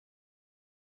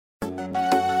Hey,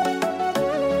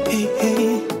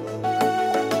 hey.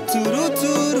 Turu,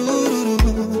 turu,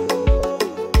 turu.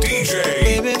 DJ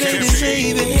Baby, Kimchi.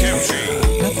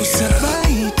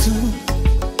 Nakusabai tu.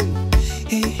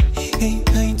 Hey, hey,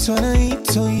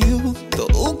 naitwa you. The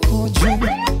uko juu.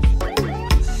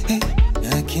 Hey,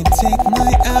 I can't take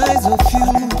my eyes off you.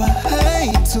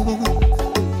 Bahai tu.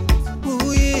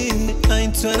 Ooh yeah,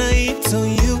 naitwa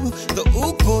you. The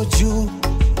uko juu.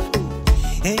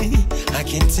 Hey, I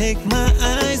can't take my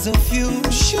eyes off you.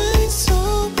 You shine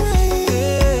so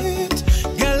bright.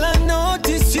 Girl, I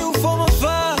noticed you from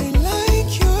afar. I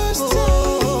like your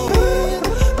style.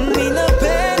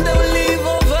 Ninapenda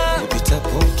ulivovaa.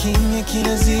 Upitapo kimya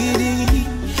kinazidi.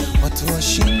 Watu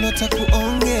washindwa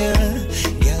takuongea.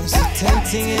 Girl, so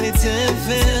tempting and it's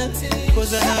unfair.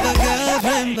 Cause I have a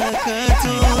girlfriend back at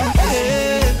home.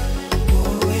 Hey,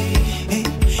 hey,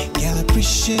 girl, I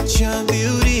appreciate your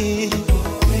beauty.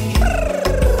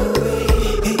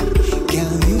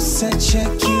 Such a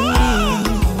cutie.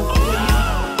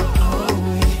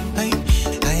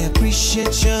 I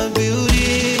appreciate your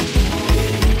beauty.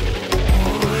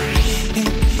 Hey,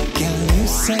 girl, you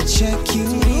such a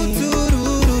cutie.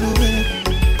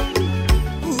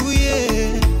 Ooh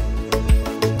yeah.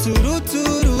 Turu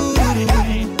turu.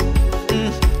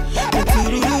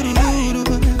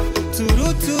 Turu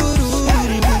turu.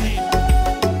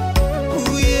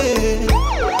 Ooh yeah.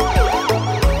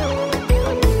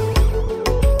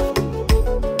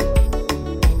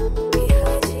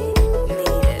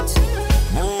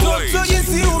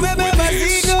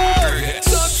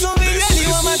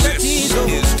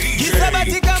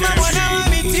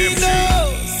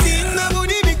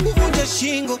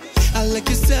 I like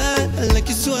your style, I like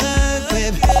your swag,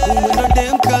 baby. Umwendo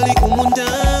dem kali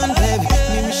umundan, baby.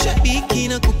 Mimi shabiki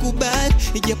na kukubali,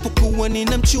 ijapokuwa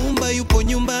nina mchumba yupo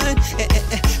nyumbani.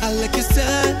 I like your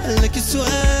style, I like your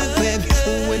swag, baby.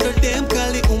 Umwendo dem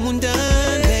kali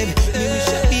umundan, baby. Mimi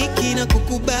shabiki na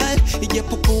kukubali,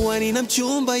 ijapokuwa nina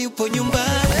mchumba yupo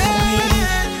nyumbani.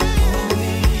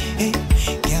 Hey,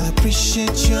 girl, I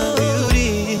appreciate your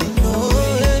beauty.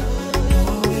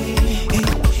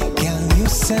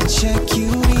 Such a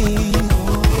cutie.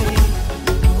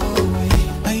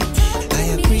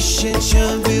 I appreciate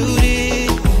your beauty.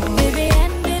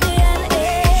 Vivian,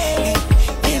 hey.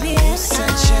 Vivian,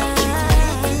 such a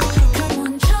cutie. Come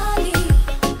on, Charlie.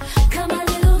 Come a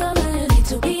little girl,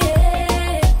 to be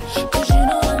here. Cause you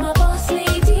know I'm a boss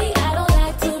lady. I don't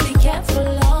like to be kept for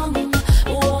long.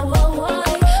 Whoa, whoa, whoa.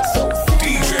 So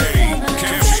DJ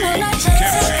Kimchi.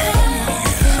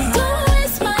 don't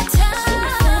waste my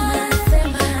time.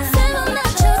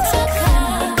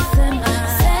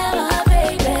 Sema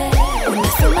baby.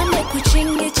 Unasema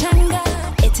nikuchingi changa.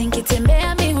 Eti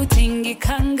nikitembea mi hutingi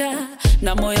kanga.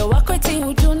 Na moyo wako eti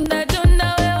hudunda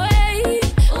dunda wewe.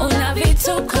 Una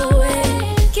vituko we.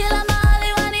 Kila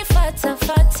mahali wanifata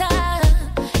fata.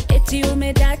 Eti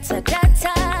umedata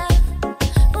data.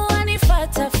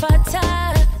 Wanifata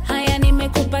fata. Haya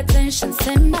nimekupa tension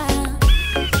sema.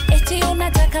 Eti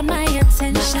unataka my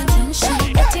attention.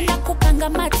 Eti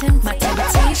nakupanga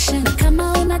temptation.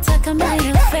 Kama unataka my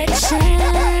affection.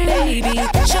 Baby,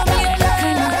 show me your love.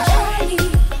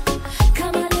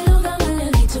 Come a little girl,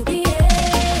 I need to be here.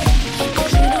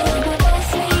 Cause you know I'm a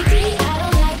boss lady. I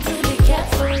don't like to be kept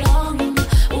for long.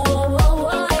 Whoa, whoa,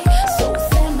 whoa. So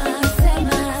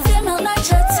sema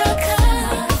unachotaka.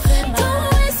 Don't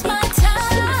waste my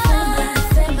time.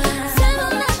 Sema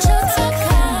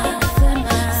unachotaka.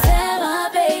 Sema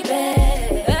baby.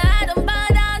 I don't bow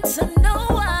down to no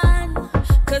one.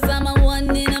 Cause I'm a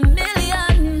one in a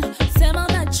million. Sema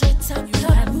unachotaka. You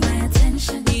have my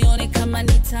attention. Nione kama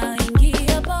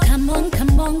nitaingia bo.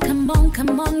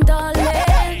 Come on,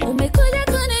 darling. Umekuja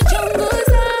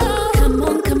kunichunguza.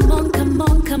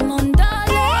 Come on,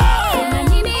 darling. Kuna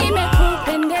nini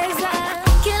imekupendeza?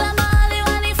 Kila mahali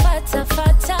wanifata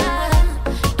fata.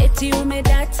 Eti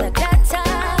umedata data.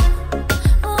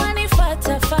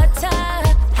 Wanifata fata.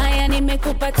 Haya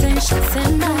nimekupa tension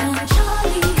sema.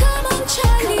 Come on,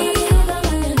 Charlie.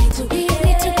 Need to be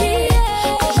here.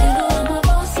 Cause you know I'm a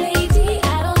boss lady. I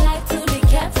don't like to be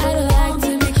kept for long.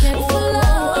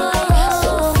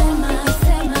 So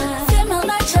sema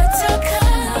unachotaka.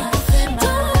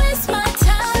 Don't waste my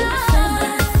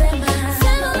time.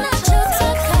 Sema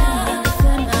unachotaka.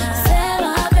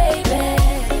 Sema baby.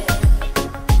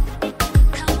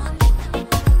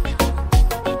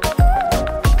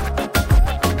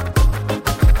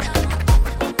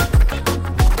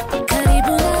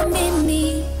 Karibu na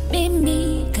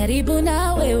mimi, karibu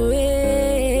na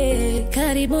wewe.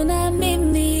 Karibu na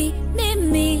mimi,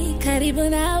 karibu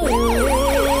na wewe.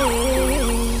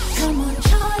 Come on,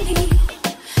 Charlie.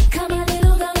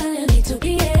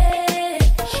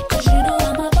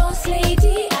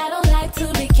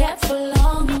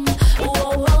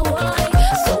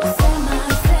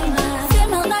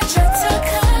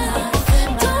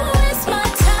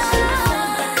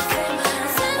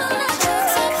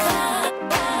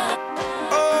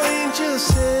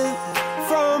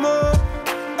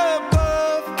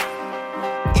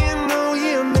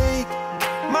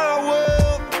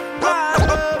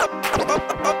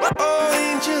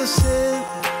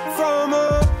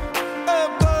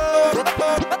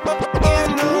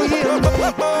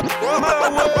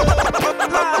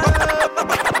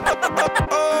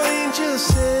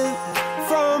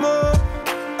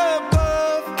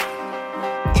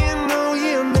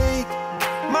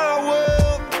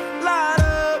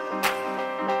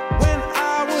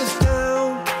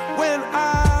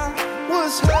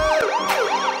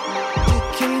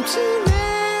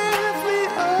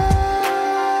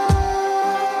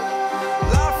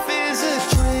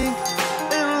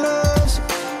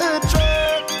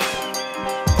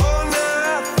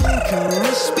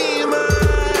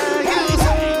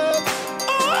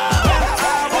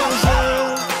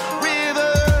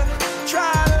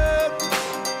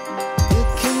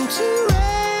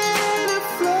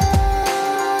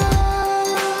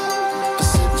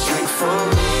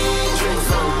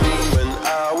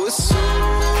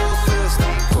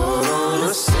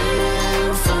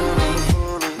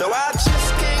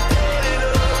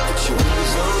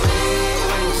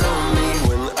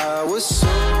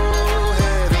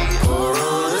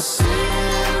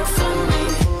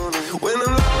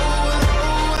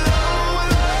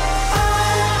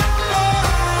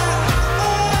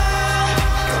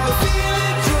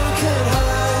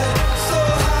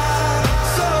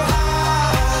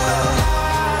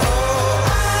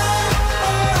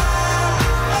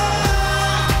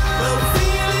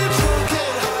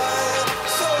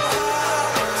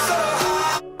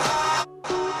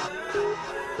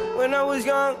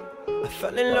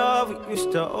 fell in love, we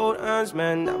used to hold hands,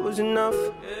 man, that was enough.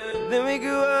 Then we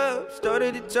grew up,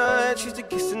 started to touch, used to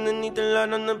kiss underneath the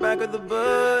light on the back of the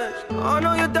bus. I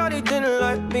know your daddy didn't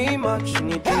like me much,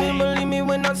 and he didn't believe me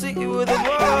when I see you with a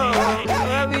ball.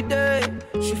 Every day,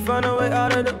 she found a way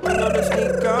out of the window to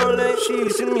sneak out late. She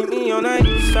used to meet me on the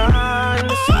east side,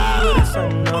 to see where the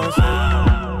sun don't set.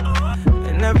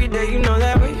 And every day, you know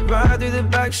that we ride through the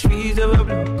back streets of a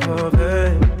blue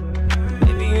Corvette.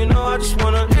 Baby, you know I just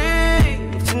wanna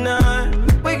leave tonight.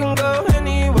 We can go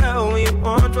anywhere we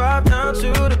want, drive down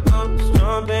to the coast,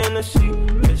 jump in the sea.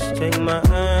 Just take my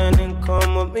hand and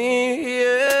come with me,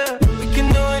 yeah. We can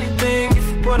do anything if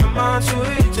you put a mind to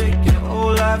it. You take your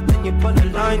whole life, then you put a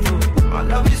line through it. My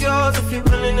love is yours if you're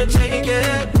willing to take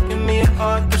it. Give me a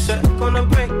heart, you said I'm gonna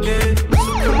break it. So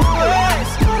come away,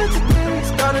 started today,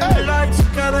 started the lights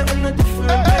together in a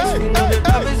different place. We know that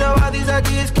love is how all these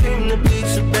ideas came to be.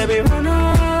 So baby, run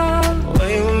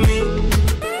away with me.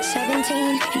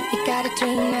 17, and we got a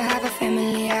dream to have a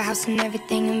family, a house and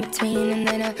everything in between. And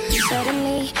then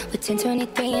suddenly, we're 10,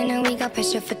 23, and now we got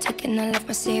pressure for taking our life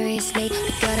more seriously.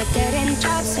 We got a dead end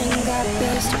jobs and got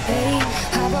bills to pay.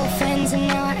 Our old friends and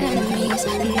now our enemies.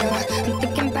 And now I'm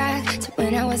thinking back to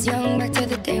when I was young, back to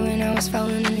the day when I was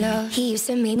falling in love. He used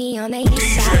to meet me on the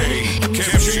east side, and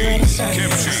where the sun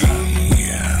was.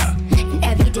 And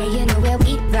every day, you know where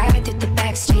we ride through the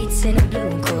back streets in a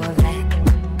blue Corvette.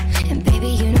 And baby,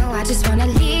 you know I just wanna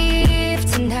leave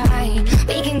tonight.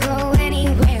 We can go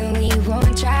anywhere we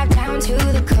want, drive down to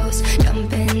the coast,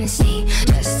 jump in the sea.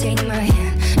 Just take my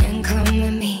hand and come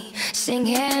with me,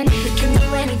 singing. We can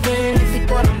do anything if we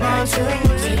put our mind to it.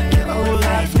 Take your whole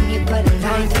life and you put a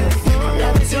line through it.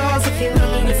 Love is yours if you're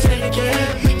willing to take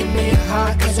it. Give me your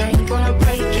heart, cause I ain't gonna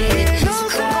break it. So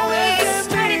come away,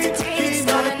 ready to taste.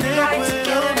 Starting the night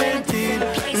together in a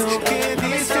different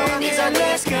place. So these are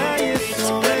last guys.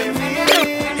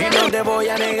 No te voy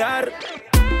a negar.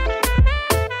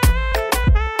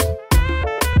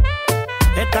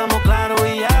 Estamos claros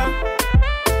y ya.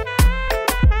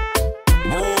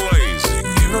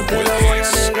 No te lo voy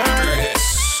a negar.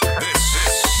 This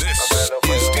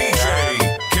is DJ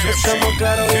Estamos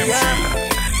claros y ya.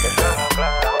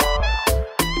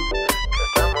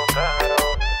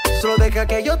 Solo deja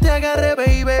que yo te agarre,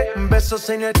 baby. Besos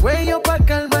en el cuello pa'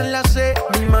 calmar la sed.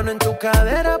 Mi mano en tu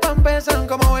cadera pa' empezar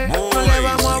como es. No le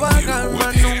vamos a bajar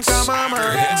más nunca, mamá.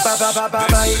 Pa, pa, pa, pa,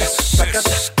 baila.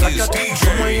 Sácate, sácate.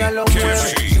 Como ella lo mueve.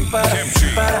 Sin parar,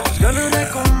 sin parar. Ganas de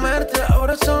comerte,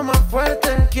 ahora son más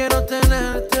fuertes. Quiero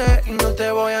tenerte y no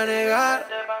te voy a negar.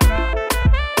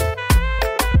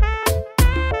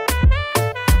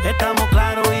 Estamos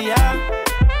claros y ya.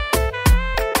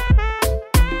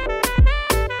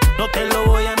 No te lo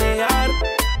voy a negar.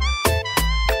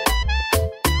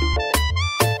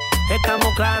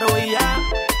 Estamos claros y ya.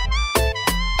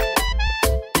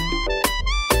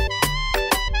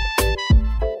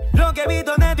 Lo que he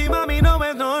visto de ti, mami, no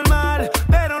es normal.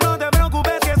 Pero no te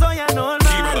preocupes que soy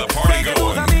anormal. Sé que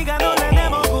tus amigas no les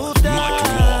debemos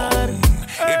gustar.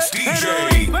 It's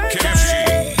DJ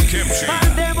Kimchi.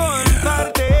 Parte por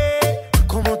parte.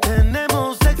 Como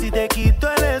tenemos sexy, te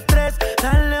quito el estrés.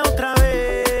 Dale otra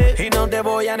vez. Y no te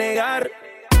voy a negar.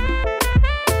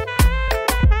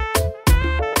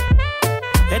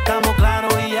 Estamos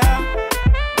claros y ya.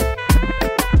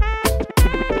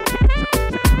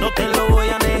 No te lo voy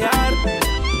a negar.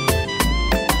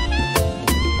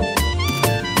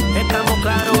 Estamos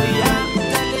claros y ya.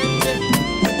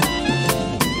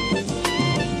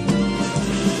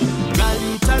 Girl,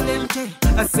 you talented.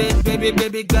 I said,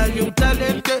 baby, girl, you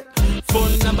talented.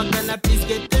 Phone number, can I please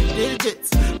get the digits?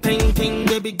 Ting,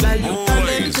 baby, girl, you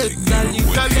talented. Girl, you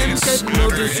talented. No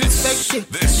disrespect it.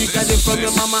 You got it from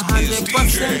your mama,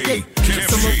 100%.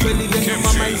 Someone really then your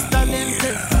mama is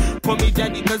talented. Call me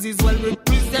daddy, cause he's well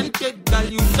represented. Girl,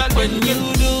 you talented. When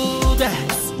you do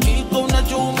that, niko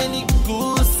unajua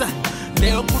umenigusa.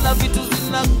 Leo kuna vitu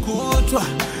zinakutwa.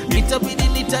 Nitabidi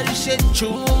nitarishe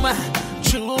chuma.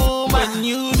 When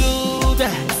you do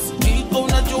that, niko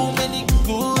unajua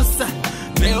umenigusa.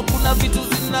 Leo kuna vitu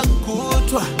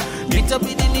zinakutwa.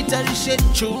 Nitabidi nitarishe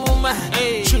chuma.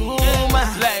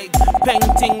 Like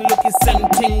painting, looking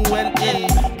something well in.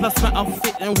 Plus my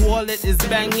outfit and wallet is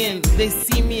banging. They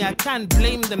see me, I can't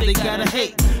blame them, they gotta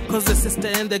hate. Cause the sister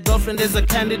and the girlfriend is a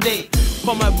candidate.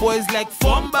 For my boys like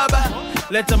Form Baba.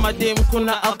 Let my dame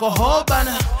kuna alcohol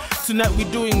banner. Tonight we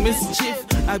doing mischief.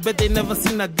 I bet they never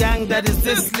seen a gang that is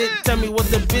this lit. Tell me what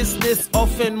the business.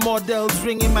 Often models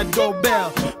ringing my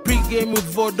doorbell. Pre-game with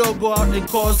Vodo, go out and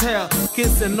cause hell.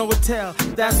 Kiss and no tell,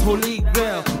 that's holy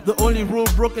grail. The only rule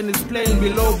broken is playing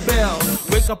below bell.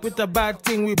 Wake up with a bad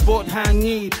thing, we both hang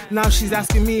it. Now she's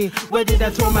asking me, where did I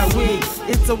throw my wig?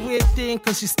 It's a weird thing,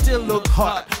 cause she still look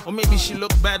hot. Or maybe she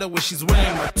look better when she's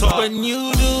wearing my top. When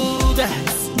you do that,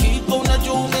 keep on a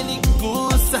Joe many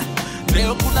goose.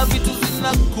 Leo kuna vitu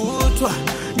zinakutwa.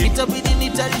 Itabidi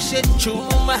nitarishe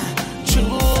chuma.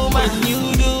 When you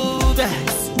do that,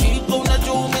 keep on a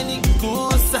Joe many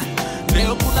goose.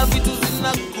 Leo kuna vitu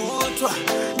zinakutwa.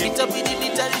 Itabidi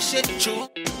nitarishe chuma.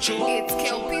 It's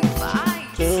Kelpie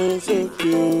Vibes. Sounds so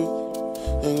cute.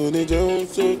 And when they jump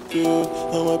so cute,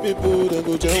 all my people that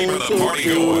go jump so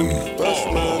cute. Boss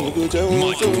man, they go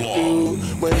jump so cute.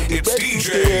 When the It's bed DJ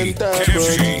enter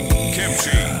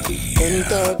Kimchi.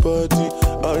 enter body,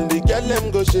 all the girl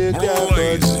them go shake their body.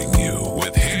 Blazing you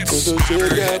with hits. Go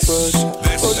shake their body.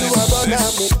 Oh, you are gonna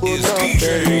This is DJ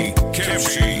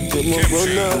Kimchi.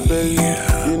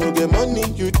 You know get money,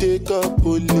 you take up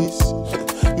police.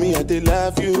 Me, I they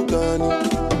love you, Connie.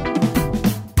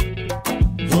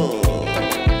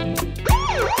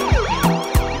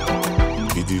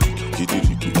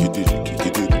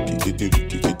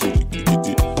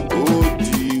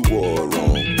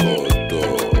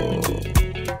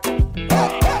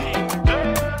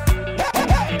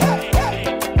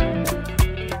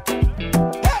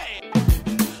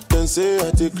 Say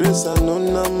I take grace and no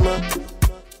nama,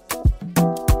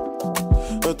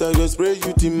 but I go spray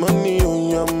you the money on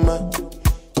your ma.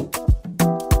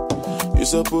 You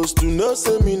supposed to know,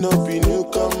 say me not be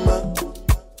newcomer.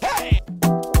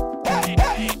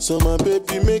 So my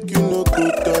baby make you no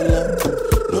go dollar,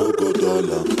 no go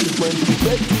dollar. When the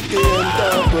bed they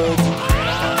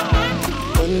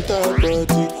enter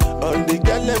body, all the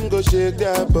girl them go shake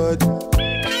their body.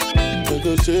 They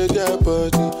go shake their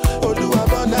body.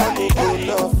 Oluwabana go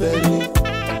na felly.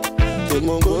 They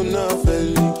won't go na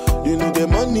felly. You know the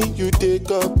money you take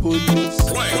up police.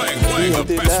 Playing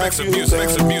the best mix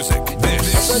of music.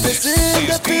 This is DJ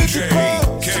Kimchi.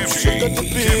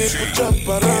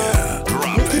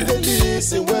 Make it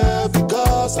listen well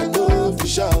because I know if you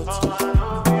shout.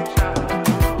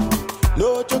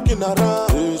 No joking around.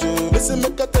 Listen,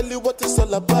 make I tell you what it's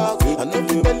all about. I know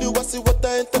you tell you I see what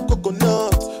I ain't the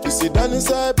coconut. You sit down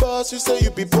inside boss, you say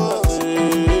you be boss.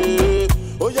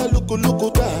 Oh yeah, look da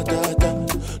da da.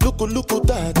 Look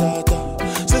da da da.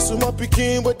 Say suma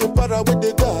picking with the para with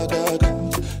the gaga.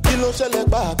 Kilo shell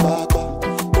ba ba ba.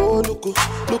 Oh look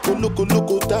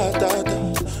da da da.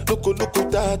 Look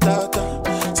da da da.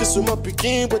 Say suma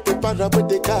picking with the para with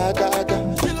the gaga.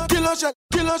 Kilo shell.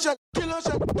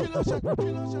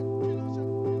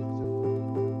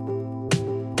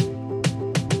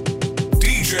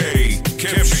 DJ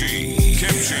Kimchi.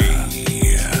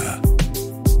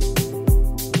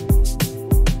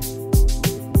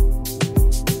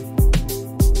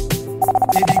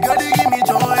 Baby girl, you give me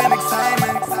joy and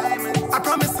excitement. I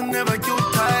promise I'll never get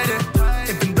tired.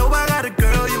 Even though I got a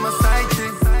girl, you my side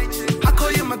chick. I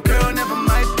call you my girl, never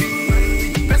might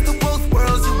be. Best of both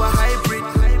worlds, you a hybrid.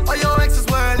 All your exes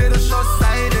were a little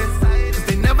short-sighted, cause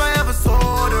they never ever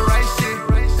saw the right shit.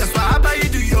 That's why I buy you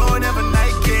do your never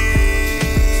Nike.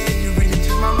 You really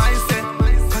changed my mindset,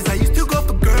 cause I used to go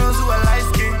for girls who are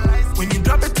light-skinned. When you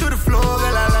drop it to the floor,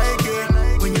 girl, I like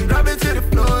it. When you drop it to the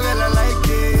floor, girl, I like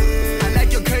it. I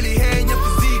like your curly hair and your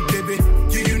physique, baby.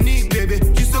 You're unique, baby.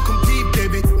 You so complete,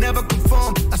 baby. Never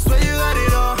conform. I swear you got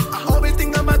it all. I always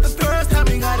think about the first time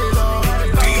we got it all.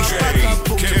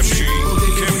 Kimchi.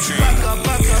 Back up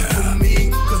for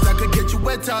me. Cause I could get you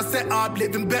wetter, set up,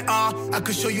 living better. I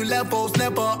could show you levels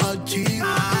never achieved. Me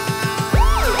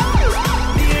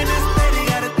and this lady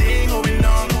got a thing going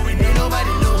on. Ain't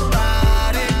nobody know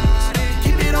about it.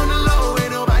 Keep it on the low,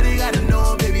 ain't nobody gotta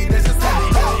know, baby. That's just how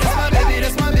it goes. That's my baby,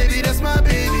 that's my baby, that's my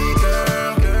baby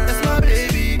girl. That's my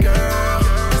baby girl.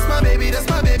 That's my baby, that's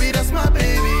my baby, that's my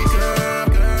baby girl.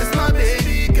 That's my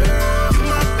baby girl. You're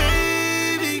my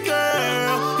baby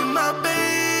girl. You're my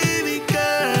baby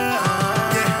girl.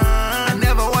 Yeah, I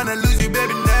never wanna lose you,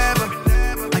 baby, never.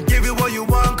 I give you what you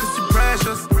want, cause you're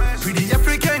precious.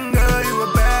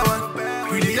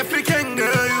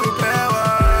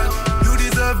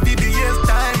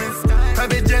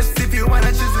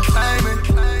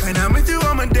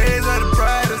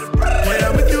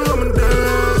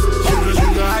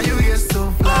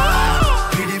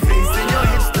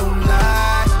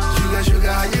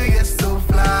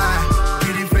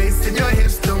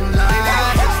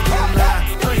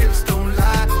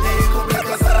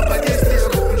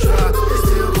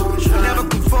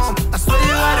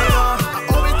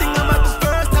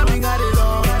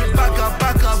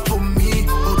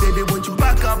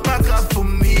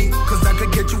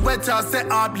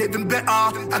 up, living better.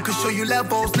 I could show you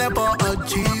levels never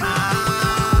achieved.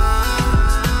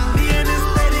 Me and this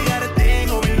lady got a thing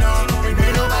going on, and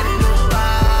ain't nobody know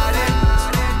about it.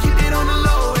 Keep it on the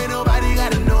low, ain't nobody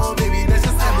gotta know, baby. That's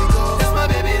just how we go. That's my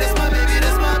baby, that's my baby,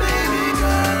 that's my baby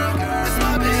girl. That's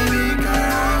my baby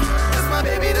girl. That's my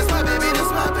baby, that's my baby,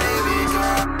 that's my baby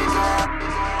girl.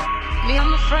 Me and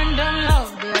my friend don't love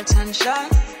the attention.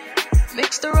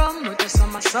 Mix the rum with the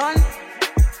summer sun.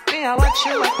 Me, I watch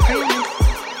you at creamy.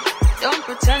 Don't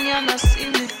pretend you're not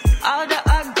seeing me. All the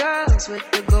hot girls with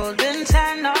the golden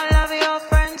tan. All of your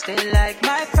friends, they like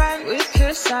my friend. We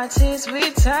kiss our teeth,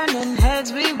 we turning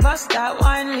heads. We bust that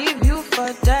wine, leave you for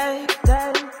dead.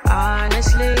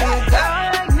 Honestly, a girl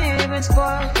like me been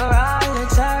spoiled for all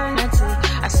eternity.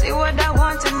 I see what I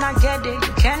want and I get it.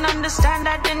 You can't understand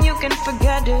that, then you can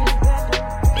forget it.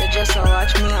 You just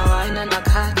watch me, I whine and I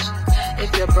catch. If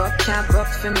you're broke, can't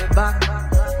broke, feel me back.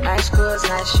 Nice clothes,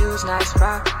 nice shoes, nice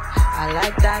rock. I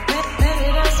like that.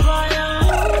 Maybe that's why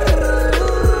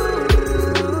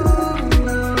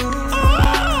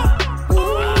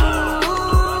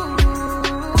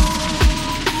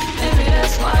maybe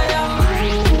that's why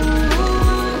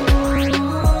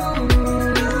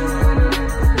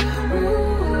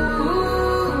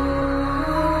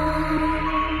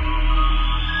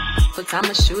put on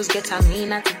my shoes, get a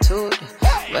mean attitude.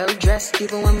 Well dressed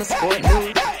even when my sport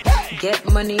nude.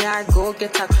 Get money, I go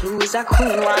get a clues. A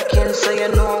queen walk in, so you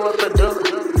know what to do.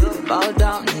 Bow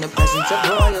down in the presence of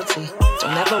royalty.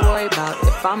 Don't ever worry about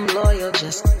if I'm loyal.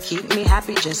 Just keep me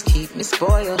happy, just keep me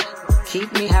spoiled.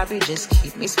 Keep me happy, just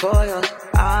keep me spoiled.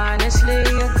 Honestly, a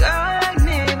girl like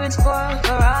me been spoiled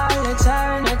for all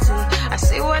eternity. I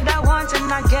see what I want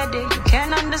and I get it. You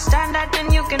can't understand that,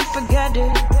 then you can forget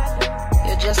it.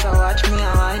 You just watch me,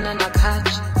 I whine and I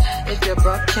catch. If you're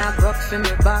broke, can't broke, feel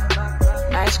me back.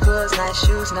 Nice clothes, nice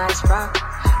shoes, nice rock.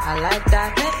 I like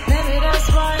that. Maybe that's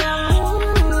why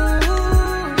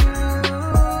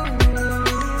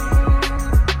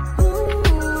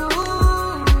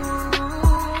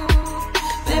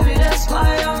maybe that's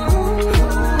why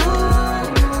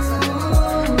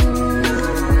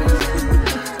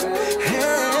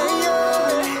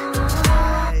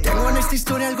Tengo en esta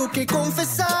historia algo que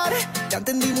confesar. Ya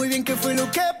entendí muy bien qué fue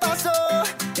lo que pasó.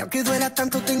 Y aunque duela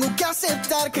tanto tengo que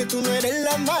aceptar que tú no eres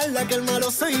la mala, que el malo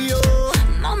soy yo.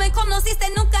 No me conociste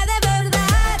nunca de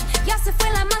verdad. Ya se fue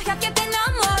la magia que te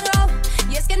enamoró.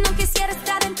 Y es que no quisiera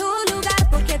estar en tu lugar,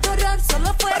 porque tu error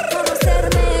solo fue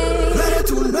conocerme. No eres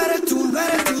tú, no eres tú, no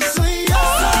eres tú, soy yo.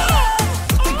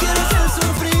 No te quiero hacer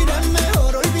sufrir, es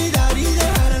mejor olvidar y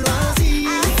dejarlo así.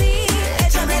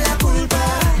 Échame la culpa.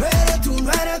 No eres tú,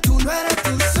 no eres tú, no eres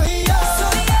tú, soy yo.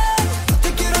 No te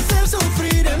quiero hacer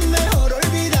sufrir, es mejor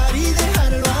olvidar y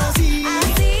dejarlo así.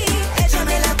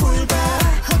 Échame la culpa.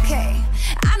 Okay,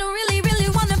 I don't really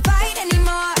wanna fight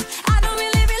anymore. I don't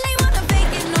really wanna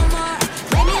fake it no more.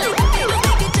 Play me like a baby,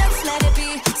 baby, just let it be.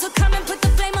 So come and put the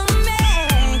flame on me.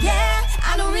 Yeah,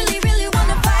 I don't really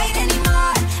wanna fight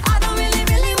anymore. I don't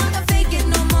really wanna fake it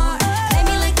no more. Play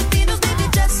me like the Beatles, baby,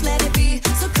 just let it be.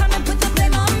 So come and put the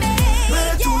flame on me. No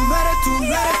eres tú, no eres tú,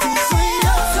 no eres tú, soy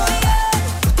yo.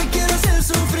 No te quiero hacer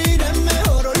sufrir, es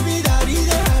mejor olvidar y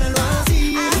dejarlo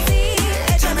así.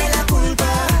 Échame la culpa.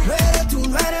 No eres tú,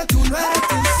 no eres tú, no eres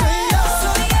tú, soy yo.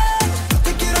 No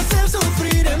te quiero hacer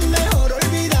sufrir, es mejor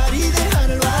olvidar y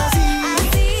dejarlo así.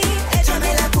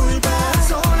 Échame la culpa.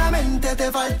 Solamente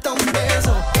te falta un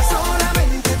beso.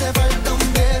 Solamente te falta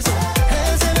un beso.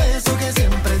 Ese beso que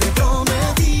siempre te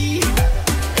prometí.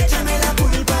 Échame la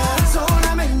culpa.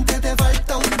 Solamente te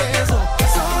falta un beso.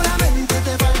 Solamente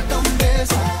te falta un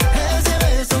beso. Ese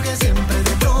beso que siempre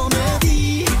te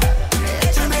prometí.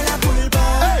 Échame la culpa.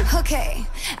 Okay,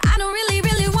 I don't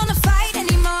really wanna fight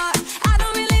anymore. I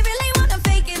don't really wanna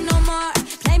fake it no more.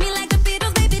 Play me like the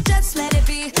Beatles, baby, just let it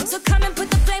be. So come and put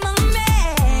the flame on me.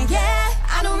 Yeah,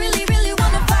 I don't really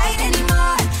wanna fight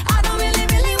anymore. I don't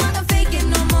really wanna fake it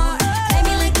no more. Play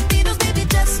me like the Beatles, baby,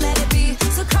 just let it be.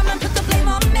 So come and put the flame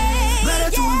on me. No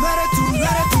eres tú, no eres tú, no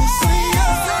eres tú, soy yo.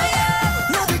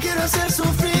 No te quiero hacer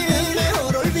sufrir, es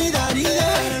mejor olvidar y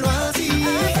dejarlo así.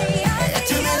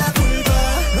 Échame la culpa.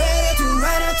 No eres tú, no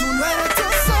eres tú, no eres tú,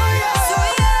 soy yo.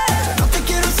 No te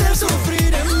quiero hacer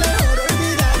sufrir, es mejor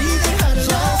olvidar y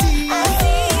dejarlo así.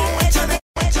 Échame.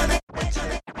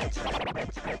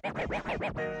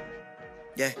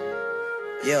 Yeah.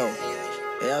 Yo,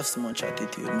 you have so much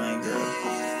attitude, my girl.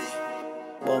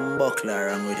 Bumbuckler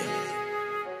around with it.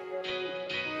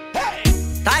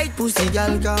 Tight pussy,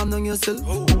 girl, calm down yourself.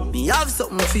 Me have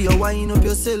something for you, wind up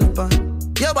yourself.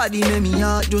 Your body make me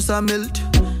heart just a melt.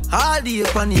 All the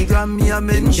up on the gram, me a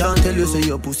mention. Tell you say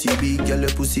your pussy big, girl, your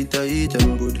pussy tight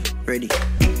and good. Ready?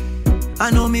 I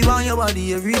know me want your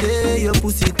body every day. Your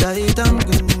pussy tight and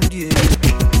good, yeah.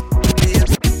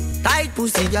 Tight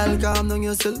pussy, girl, calm down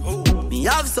yourself. Me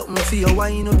have something for you,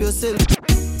 wind up yourself.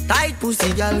 Tight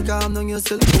pussy, girl, calm down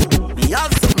yourself. Me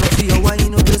have something for you,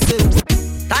 wind up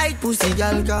yourself. Tight pussy,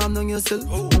 girl, calm down yourself.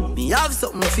 Me have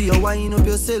something for you, wind up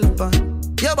yourself.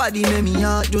 Your body make me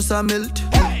heart just a melt.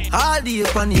 All the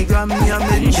up on the gram, me a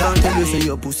mention. Tell you say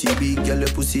your pussy big, girl, your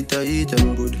pussy tight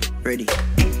and good. Ready?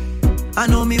 I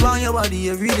know me want your body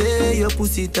every day. Your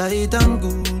pussy tight and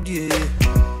good, yeah.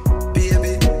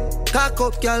 Baby, cock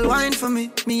up, girl, wine for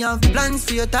me. Me have plans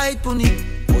for your tight pony.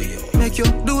 Make you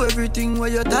do everything where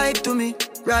you tight to me.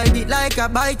 Ride it like a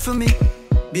bike for me.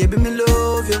 Baby, me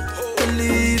love you,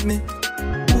 believe me.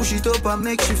 Push it up and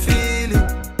make she feel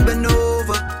it. Bend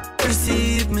over,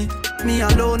 receive me. Me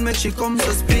alone make she come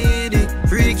so speedy.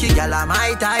 Freaky gal, I'm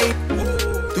my type.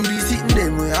 To be sitting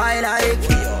them way I like.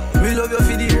 Me love you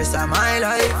for the rest of my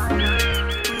life.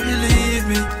 Believe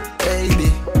me, baby.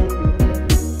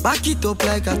 Back it up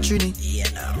like a trini.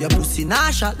 Your pussy nah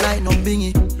shot like no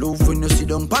bingy. Love when you sit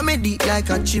down pa me deep like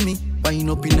a chimney. Wind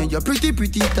up in your pretty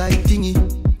tight thingy.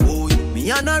 Oh,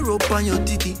 me and a rope on your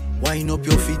titty. Wind up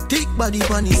your feet, thick body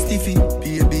pan is stiffy.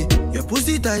 Baby, your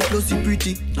pussy tight, glossy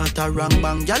pretty. Not a wrong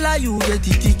bang, gyal, you get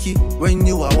it ticky. When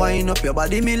you are wind up your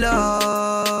body, me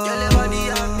love. Gyal, your body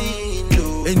have me in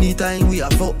love. Anytime we are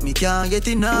fuck, me can't get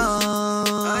enough.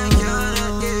 I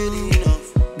cannot get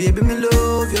enough. Baby, me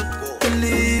love you,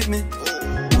 believe me.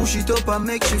 Push it up and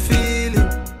make she feel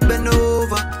it. Bend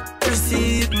over,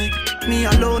 receive me. Me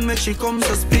alone make she come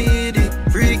so speedy.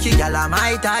 Freaky gyal, I'm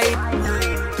my type.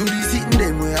 To be sitting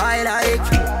them way I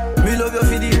like. Me love you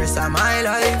for the rest of my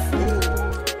life.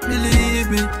 Believe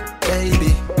me,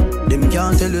 baby. Them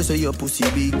can't tell you say your pussy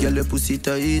big, girl, your pussy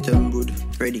tight and good.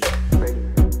 Ready?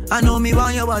 I know me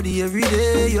want your body every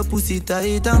day. Your pussy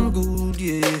tight and good,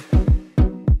 yeah.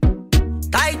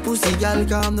 Tight pussy, girl,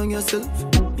 calm down yourself.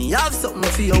 Me have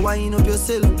something for you, wind up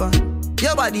yourself.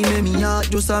 Your body make me heart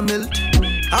just a melt.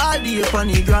 All the up on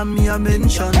the gram, me a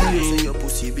mention. You say your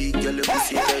pussy big, girl, your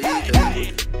pussy tight and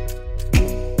good.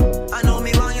 I know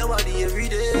me want your body every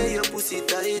day. Your pussy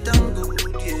tight and good,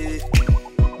 yeah.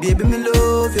 Baby, me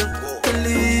love you,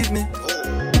 believe me.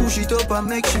 Push it up and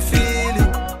make she feel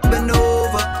it. Bend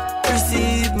over,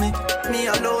 receive me. Me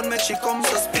alone make she come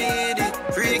so speedy.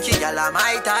 Freaky gyal, I'm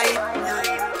my type.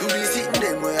 To be sitting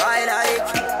them way I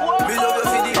like. Me love you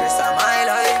for the rest of my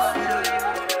life.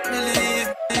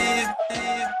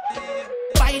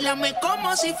 Báilame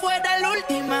como si fuera la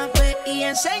última vez y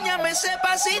enséñame ese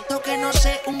pasito que no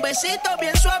sé, un besito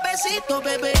bien suavecito,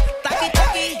 bebé. Taqui,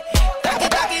 taqui, taqui,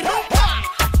 taqui, rumba.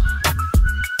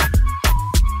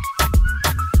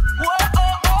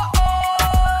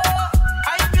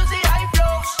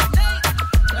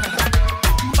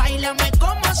 Báilame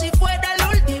como si fuera la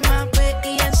última vez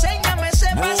y enséñame ese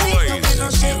pasito que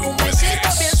no sé, un besito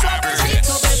bien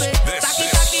suavecito, bebé. Taqui,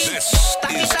 taqui,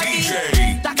 taqui, taqui,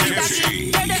 taqui,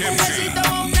 taqui. Tienes un besito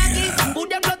un aquí,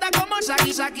 Buria explota como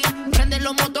Saki Saki. Prende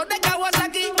los motores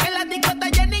Kawasaki, en la disco está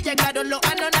llena y llegaron los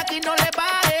Anunnaki. No le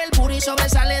baje, el booty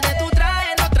sobresale de tu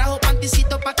traje. No trajo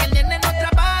panticito pa' que el nene no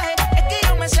trabaje. Es que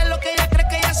yo me sé lo que ella cree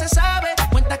que ya se sabe.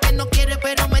 Cuenta que no quiere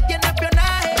pero me tiene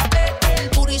espionaje. El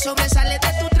booty sobresale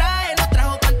de tu traje. No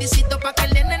trajo panticito pa' que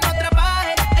el nene no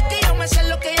trabaje. Es que yo me sé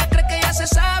lo que ella cree que ya se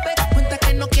sabe. Cuenta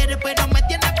que no quiere pero me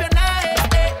tiene espionaje.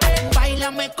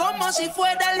 Báilame como si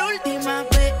fuera la última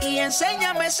vez y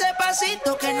enséñame ese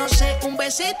pasito que no sé, un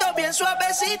besito bien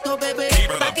suavecito, bebé.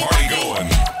 Taqui, taqui,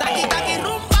 taqui, taqui,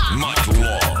 rumba. Mike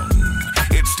Long.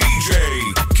 It's DJ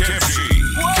Kempsey.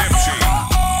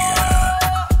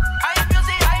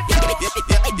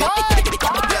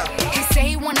 He say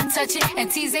he wanna touch it and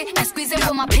tease it and squeeze it.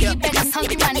 Well, my piggyback is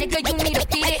hungry, my nigga, you need to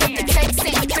feed it. If the text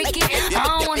ain't freaky, I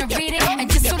don't wanna read it. And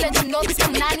just to let you know, this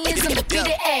Punani is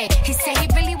undefeated. Ay, he say he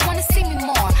really wanna see me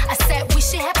more. I said we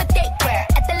should have a date where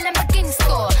at the Lamborghini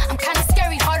store. I'm kinda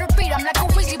scary, hard to read, I'm like a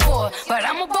Ouija board, but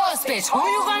I'm a boss bitch. Who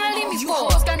you gonna leave me for?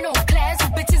 You got no class, you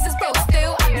bitches is broke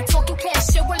still. I be talking cash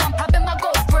shit while I'm popping my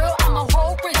gold grill. I'm a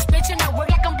whole rich bitch and I work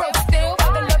like I'm broke still.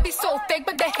 The love be so fake,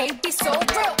 but the hate be so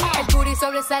real. El booty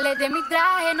sobresale de mi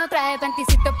traje, no traje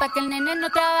panticito pa' que el nene no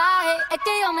trabaje. Es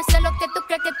que yo me sé lo que tú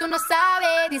crees que tú no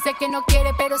sabes. Dice que no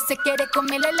quiere, pero se quiere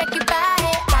comerle el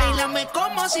equipaje. Báilame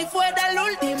como si fuera la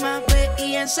última vez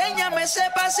y enséñame ese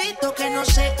pasito que no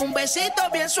sé, un besito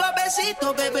bien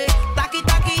suavecito, bebé. Taqui,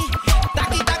 taqui,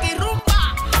 taqui, taqui, rumba.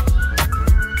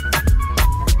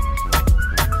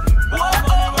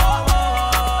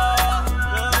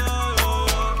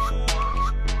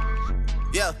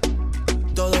 Yeah.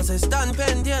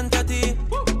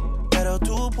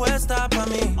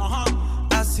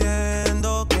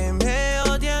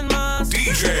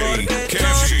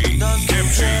 Kimchi.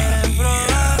 Quieren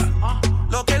probar.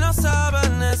 Lo que no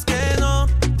saben es que no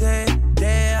te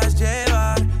dejas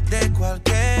llevar de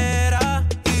cualquiera.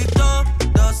 Y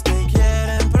todos te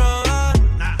quieren probar.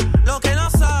 Lo que no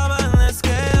saben es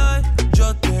que hoy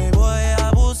yo te voy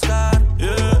a buscar.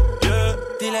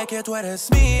 Dile que tú eres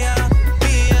mía,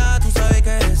 mía. Tú sabes que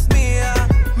eres mía,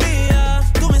 mía.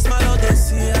 Tú misma lo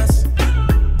decías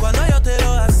cuando yo te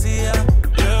lo hacía.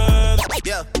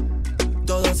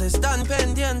 Todos están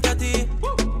pendientes a ti,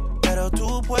 pero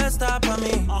tú puesta pa'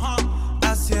 mí,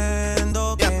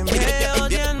 haciendo que me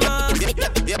odien más.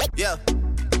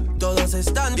 Todos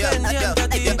están pendientes a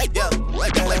ti,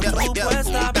 pero tú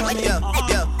puesta pa' mí,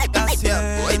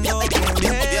 haciendo que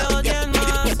me odien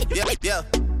más.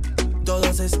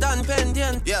 Todos están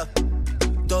pendientes,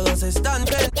 todos están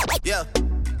pendientes.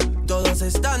 Todos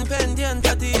están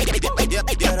pendientes a ti, pero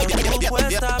tú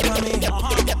puesta pa' mí,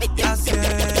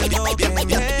 haciendo que me odien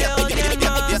más.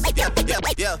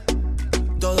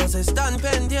 Todos están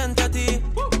pendientes a ti,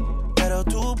 pero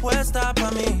tú puesta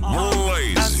pa' mí,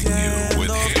 haciendo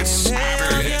que me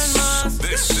odien más.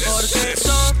 Porque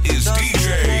todos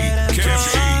quieren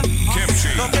probar.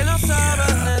 Lo que no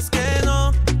saben es que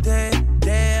no te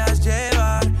dejas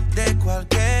llevar de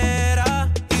cualquiera.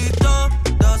 Y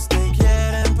todos te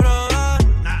quieren probar.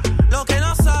 Lo que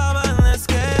no saben es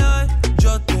que hoy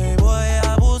yo te voy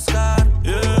a buscar.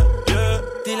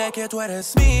 Dile que tú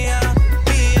eres mía,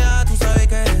 mía. Tú sabes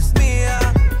que eres mía,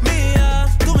 mía.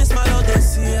 Tú misma lo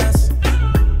decías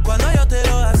cuando yo te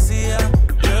lo hacía.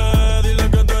 Dile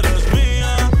que tú eres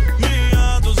mía,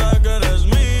 mía. Tú sabes que eres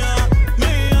mía,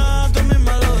 mía. Tú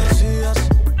misma lo decías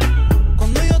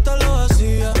cuando yo te lo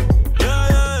hacía.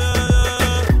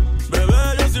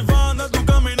 Bebé, yo soy fan de tu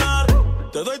caminar.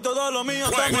 Te doy todo lo mío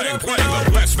hasta mi respirar.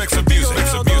 The best mix of music.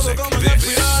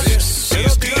 This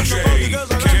is DJ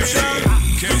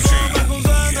Kimchi.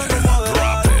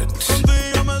 Drop it.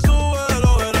 Contigo me sube el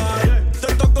overall. Te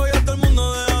toco y hasta el mundo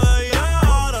deja de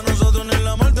llegar. A nosotros ni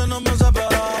la muerte nos va a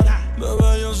separar. Bebé,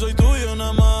 yo soy tuyo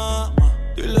nada más.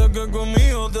 Dile que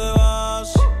conmigo te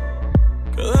vas.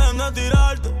 Que dejen de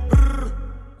tirarte.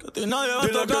 Que a ti nadie va a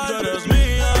tocar. Dile que tú eres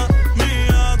mía,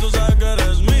 mía. Tú sabes que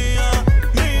eres mía,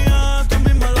 mía. Tú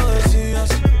misma lo decías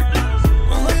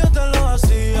cuando yo te lo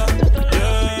hacía.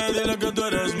 Dile que tú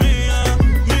eres mía,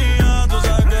 mía. Tú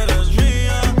sabes que eres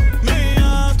mía,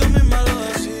 mía. Tú misma lo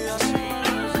decías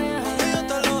cuando yo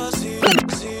te lo hacía.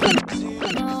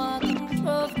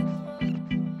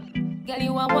 Girl,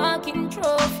 you a walking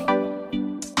trophy.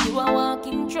 You a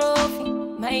walking trophy.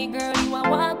 My girl, you a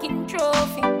walking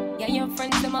trophy. Yeah, your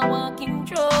friends, them a walking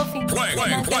trophy.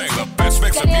 Playing the best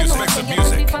mix of music.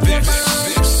 This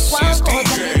is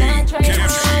DJ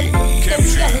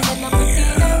Kimchi.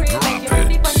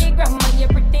 Drop it. You're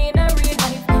pretty in a real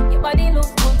life. Your body look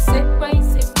good, set by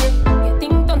set. Your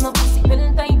thing done up, pussy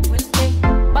well tight, well tight.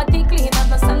 Body clean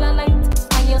as a cellulite,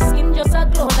 and your skin just a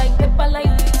glow like pepper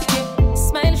light.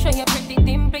 Smile, show your pretty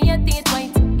dimple, your teeth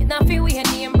white. You not feel weird,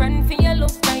 name brand for your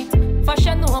look tight.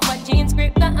 Fashion over jeans,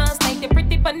 grip the ass like the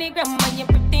pretty panigram, and you're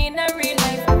pretty in a real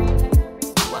life.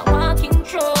 You a walking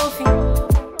trophy.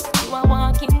 You a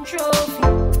walking trophy.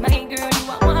 My girl,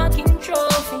 you a walking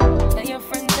trophy. Tell your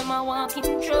friends them a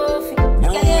walking trophy. Girl, you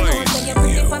know that you're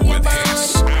pretty from your body.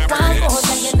 Walk out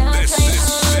and you're not trying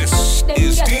hard. Them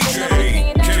girls them a pretty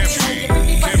in a real life. You're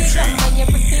pretty from your gram and you're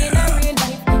pretty in a real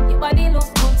life. Your body look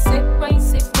good, set right,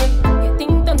 set right. Your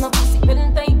thing done up, pussy well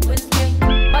tight, well tight.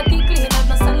 Body clean as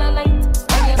a cellulite,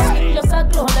 and your skin just a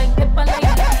glow like pepper light.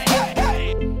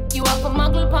 You have a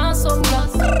muggle past some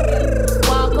girls.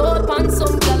 Walk out past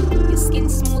some girl. Your skin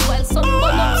smooth while some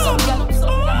burn up some girl.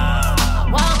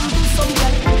 Walk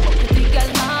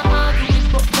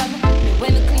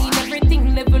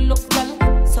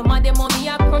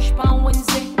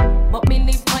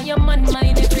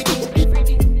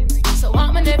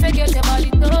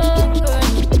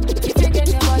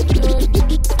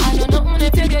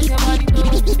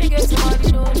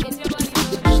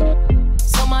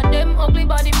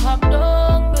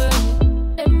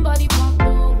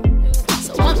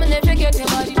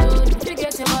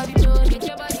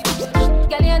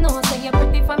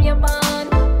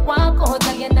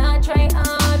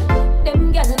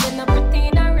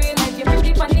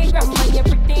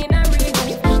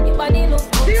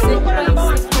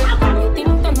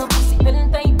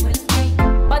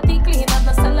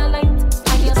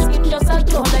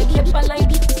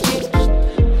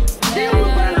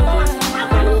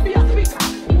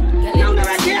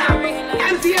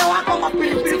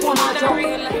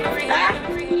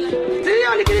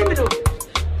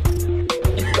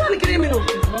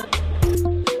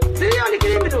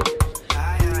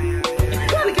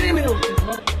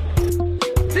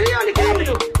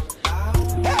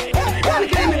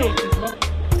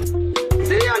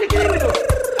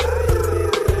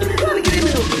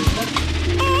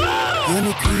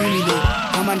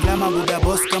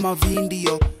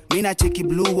vindio. Mina cheki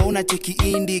blue, wa una cheki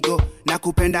indigo.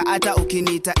 Nakupenda hata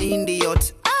ukiniita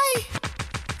idiot. Ai!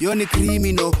 Yo ni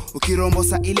criminal,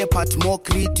 ukirombosa ile part more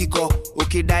critical.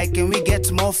 Ukidai can we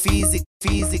get more physic.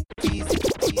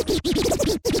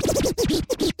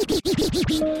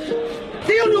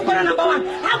 See you new para number one.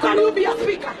 How can you be a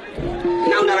speaker?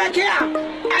 Na unawekea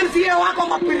MCA wako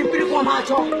mapiripiri kwa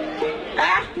macho.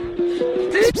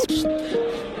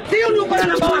 See you new para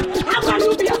number one. How can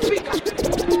you be a speaker?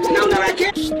 Na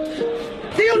unawekea.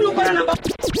 See you new para number one.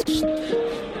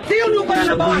 See you new para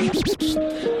number one.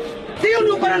 See you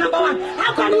new para number one.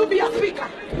 How can you be a speaker?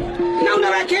 Na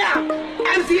unawekea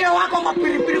MCA wako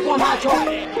mapiripiri kwa macho.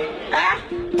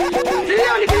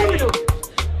 Sio ni criminal.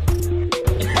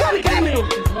 Sio ni criminal.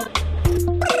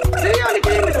 Sio ni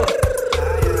criminal.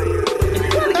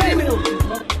 Sio ni criminal.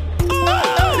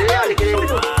 Sio ni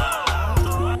criminal.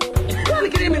 Sio ni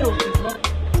criminal.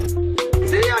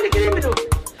 Sio ni criminal.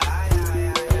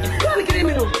 Sio ni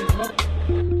criminal.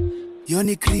 Yo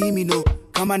ni criminal.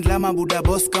 Kama ndlama buda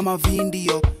boss kama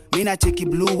vindio. Mina cheki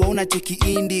blue, wa una cheki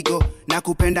indigo.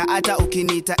 Nakupenda hata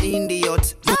ukiniita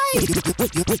idiot.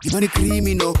 Yo ni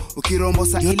criminal,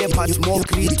 ukirombosa ile part more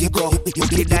critical.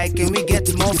 Ukidai can we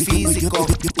get more physical.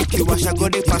 Ukiwasha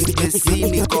gode past the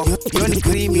cynical. Yo ni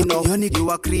criminal, you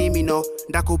are criminal.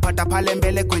 Ndakupata pale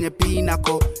mbele kwenye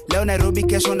pinako. Leo Nairobi,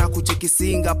 kesho na kucheki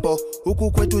Singapore.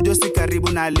 Huku kwetu Josi karibu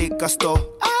na liquor store.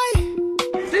 Ai!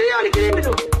 Sio ni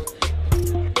criminal.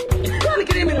 Sio ni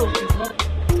criminal.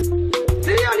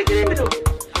 Sio ni criminal.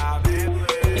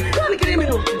 Sio ni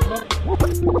criminal.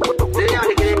 Sio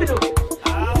ni criminal.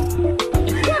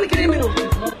 Sio ni criminal.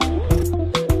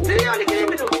 Sio ni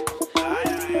criminal.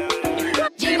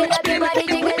 Jiggle up your body,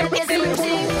 jiggle up your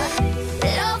sing.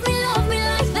 Love me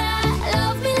like that.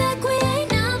 Love me like we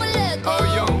ain't never let go.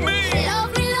 Love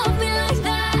me like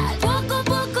that. Poco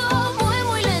poco,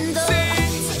 muy lento.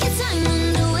 Take your time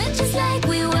and do it just like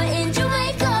we were in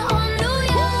Jamaica or New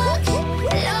York.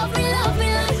 Love me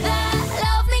like that.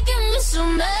 Love me, give me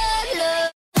some bad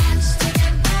love.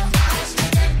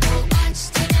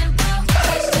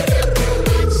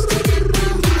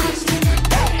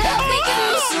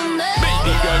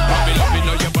 Baby girl, pop it up, you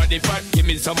know your body fat. Give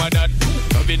me some of that.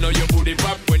 Love you know your booty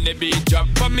pop when the beat drop.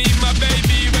 For me, my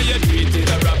baby, when you treat it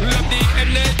a rap. Love the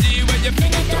energy when you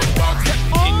fling it up box.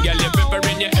 King girl, you prefer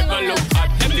you ever look hot.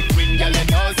 Every queen girl, you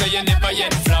know, so you never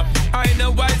yet flop. I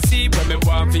know I see when me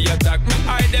want for your attack. Me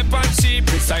eye dep on she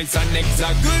precise and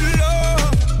exact. Good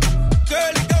lord,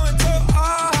 girl, you going so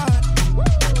hard.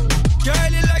 Girl,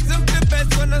 you like something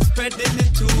best when I'm spreading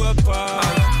it to a bar.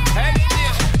 Hey,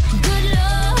 Good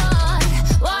Lord,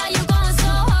 why you going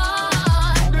so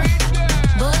hard?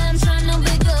 Boy, I'm trying to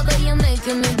be good, but you're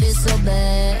making me be so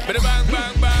bad. bang,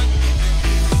 bang, bang.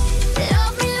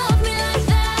 Love me like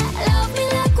that. Love me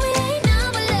like we ain't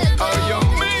never let go.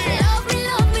 Love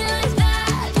me like that.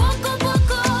 Poco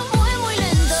poco, muy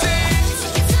lento.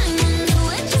 Take your time and do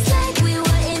it just like we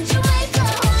were in Jamaica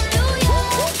or New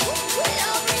York.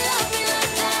 Love me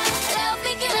like that. Love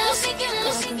me, give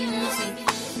me.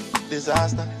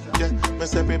 Disaster, yeah. Me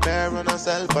say prepare on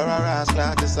yourself for a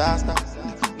rascal disaster.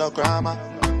 No grammar.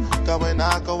 Cause when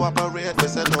I cooperate, they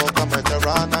say no comment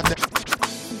around and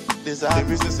disaster.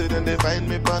 If you see then they find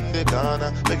me on the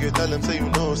corner. Make you tell them say you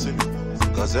know see me.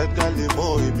 Cause that gal they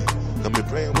more me. Got me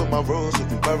praying with my rose with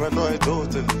the paranoid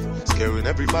totally. Scaring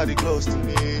everybody close to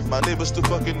me. My neighbors too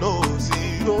fucking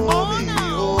nosy. Oh me,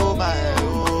 oh my,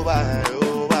 oh my,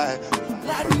 oh my.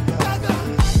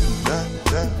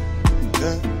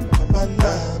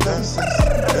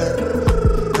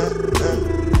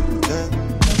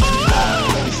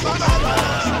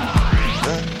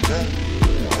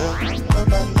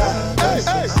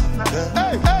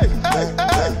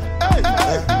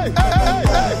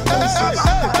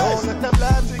 Don't let them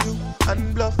lie to you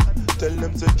and bluff. Tell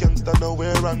them to gangsta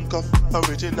nowhere handcuff.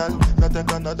 Original, not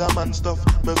take another man stuff.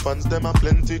 My fans them are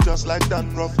plenty just like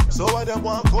Dan Ruff. So why them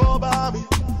want go by me?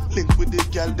 Link with the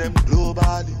girl them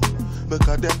globally.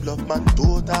 Because them love man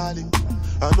totally.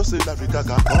 I know say Larry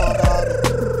Gaga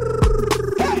call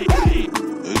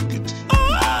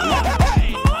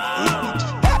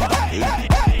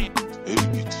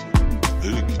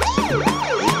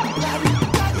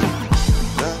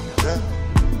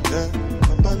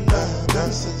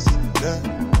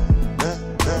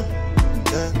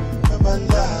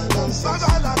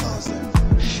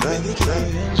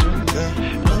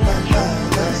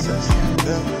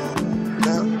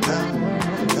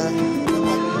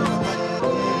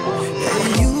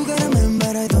You gotta remember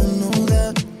I don't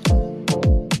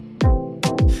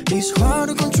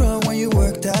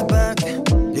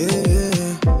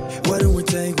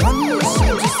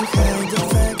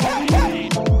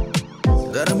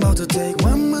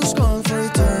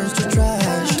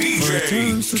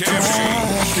so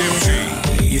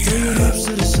tight. You throw your hips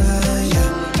to the side,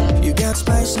 yeah. You got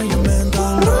spice on your man,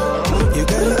 don't know. You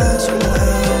got your eyes on my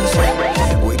eyes,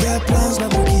 yeah. We got plans,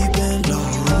 but we keep them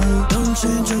low. Don't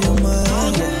change on your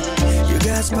mind, yeah. You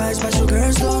got spice, but your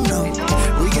girls don't know.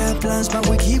 We got plans, but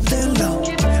we keep them low.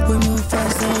 We move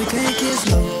fast and we take it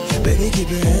slow. Baby, keep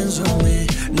your hands on me.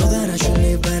 Know that I should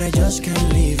leave, but I just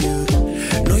can't leave you.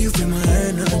 Know you feel my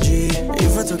energy.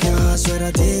 If I took your heart, swear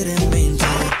I didn't mean to.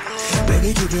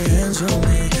 Baby, keep your hands on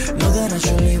me. Know that I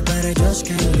should leave, but I just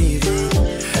can't leave you.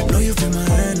 Know you feel my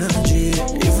energy.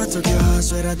 If I took your heart,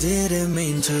 swear I didn't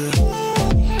mean to.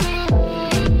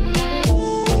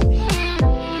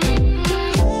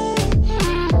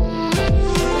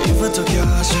 If I took your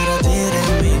heart, swear I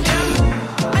didn't mean to.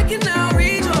 I can now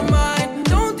read your mind.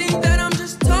 Don't think that I'm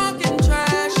just talking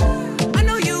trash. I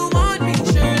know you want me,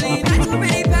 surely. Nights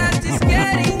already past, it's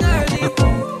getting early.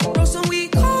 Bro, so we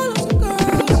call up some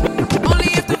girls. Only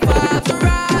if the vibes are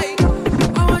right.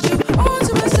 I want you all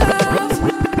to myself.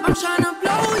 I'm tryna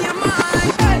blow your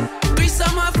mind. Hey, 3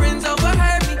 of my friends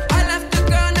overheard me. I left the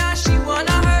girl, now she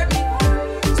wanna hurt me.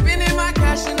 Spending my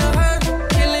cash in a hurry.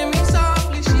 Killing me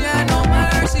softly, she had no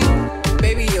mercy.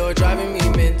 Baby, you're driving me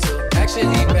mental.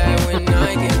 Actually bad when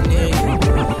I get near you.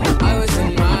 I was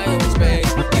in my own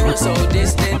space. You were so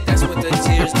distant, that's what the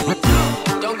tears do.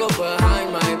 Don't go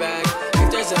behind my back.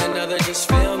 If there's another, just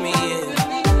fill me in.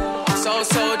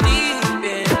 So deep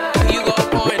in. You go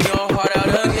pouring your heart out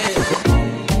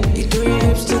again. You threw your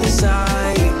hips to the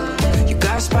side. You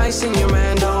got spice in your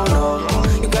man, don't know.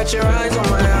 You got your eyes on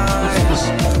my eyes.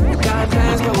 We got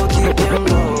plans, but we'll keep them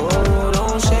low.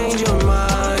 Don't change your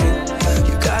mind.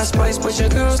 You got spice, but your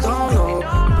girls don't know.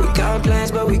 We got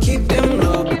plans, but we keep them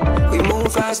low. We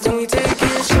move fast and we take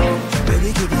it slow.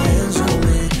 Baby, keep your hands on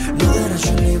me. Know that I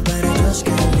should leave, but I just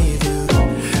can't leave you.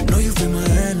 Know you feel my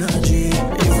energy.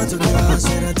 If I took your heart,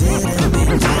 said I didn't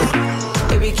mean to.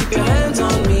 Baby, keep your hands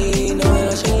on me. Know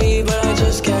that I should leave, but I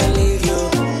just can't leave you.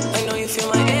 I know you feel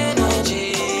my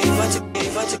energy.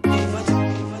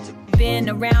 Been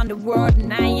around the world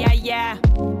and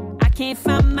I can't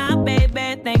find my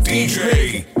baby. Thanks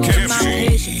DJ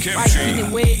Kimchi. Why you keep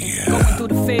it waiting? Going through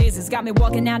the phases, got me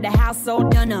walking out the house so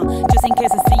done up. Just in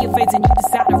case I see your face and you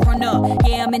decide to run up.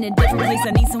 Yeah, I'm in a different place,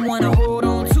 I need someone to hold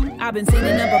on to. I've been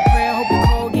sending up a prayer, hope the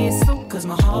cold gets through. Cause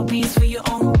my heart beats for you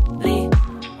only.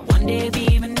 One day if you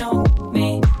even know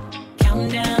me. Counting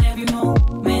down every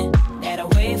moment that I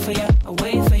wait for you, I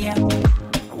wait for you.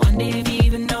 One day if you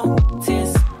even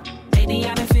notice. Lately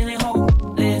I've been feeling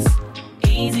hopeless.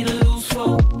 Easy to lose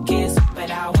focus,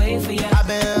 but I'll wait for you. I've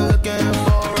been looking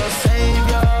for a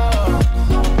savior.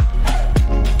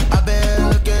 I've been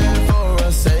looking for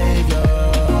a savior.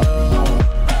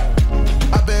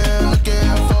 I've been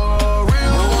looking for a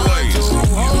real one to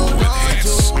hold on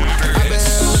to. I've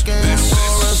been looking for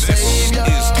a savior.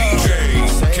 This is DJ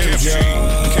Kimchi.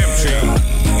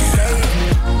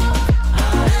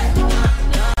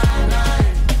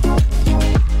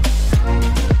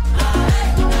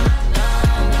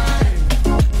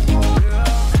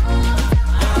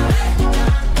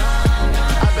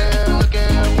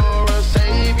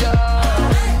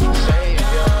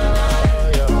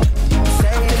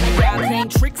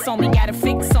 On me, got a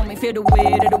fix on me, feel the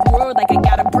weight of the world like I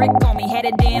got a brick on me. Had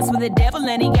to dance with the devil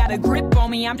and he got a grip on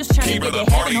me. I'm just trying to get to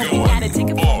heaven, hope he got a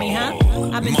ticket for me, huh?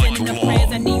 I've been sending up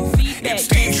prayers, I need feedback.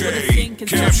 Thanks for the thing, cause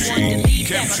just want to leave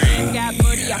that. My friend got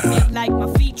muddy, I feel like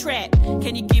my feet trapped.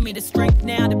 Can you give me the strength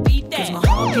now to beat that? Cause my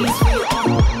heart beats for you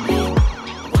only.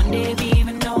 One day if you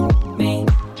even know me.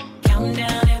 Counting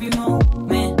down every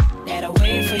moment that I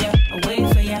wait for you, I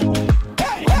wait for you.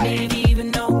 One day if you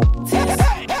even notice.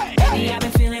 Lately I've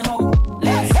been feeling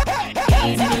hopeless.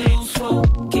 Easy to lose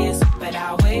focus, but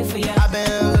I'll wait for you. I've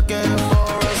been looking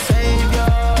for a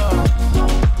savior.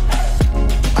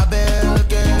 I've been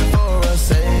looking for a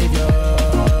savior.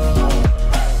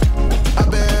 I've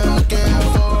been looking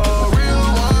for a real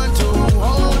one to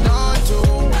hold on to.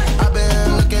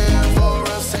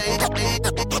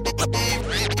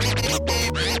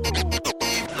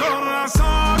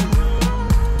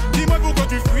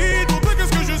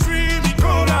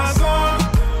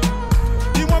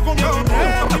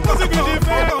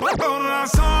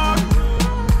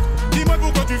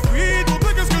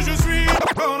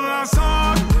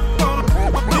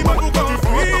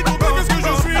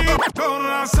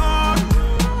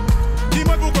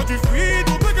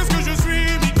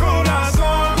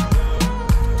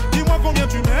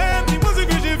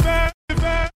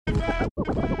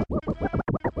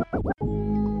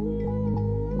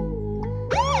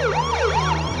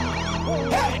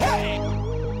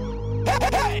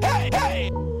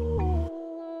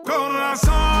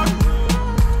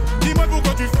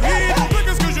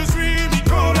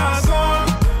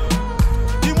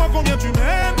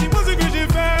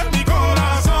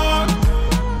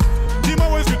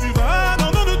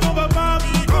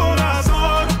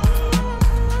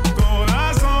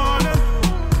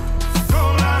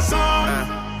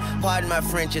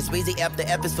 trenches. Weezy F, the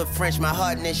F is for French. My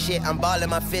heart in this shit, I'm balling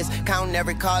my fist. Counting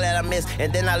every call that I miss.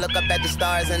 And then I look up at the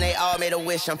stars and they all made a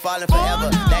wish. I'm falling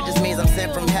forever. That just means I'm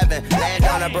sent from heaven. Land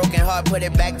on a broken heart, put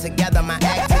it back together. My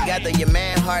act together, your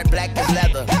man heart black as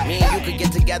leather. Me and you could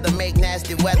get together, make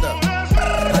nasty weather.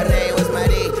 Her name was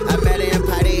Marie, I met her in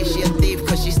Paris. She a thief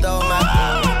cause she stole my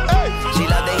She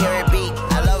love to hear it beat.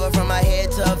 I love her from my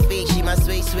head to her feet. She my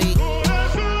sweet, sweet.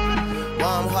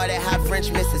 Warm-hearted, hot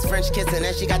French missus, French kissing,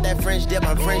 and she got that French dip.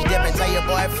 I'm French dipping. Tell your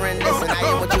boyfriend, listen, I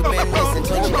ain't what you been missing.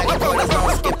 Told you got your quarters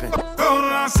on skipping.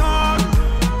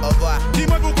 Au revoir.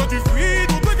 Dis-moi pourquoi tu fuis,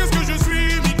 dis-moi qu'est-ce que je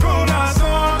suis, Nicolas.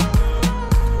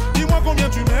 Dis-moi combien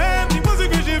tu m'aimes, dis-moi ce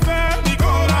que j'ai fait,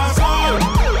 Nicolas.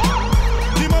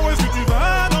 Dis-moi où est-ce que tu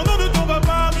vas, non, non, ne t'en vas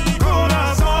pas,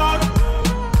 Nicolas.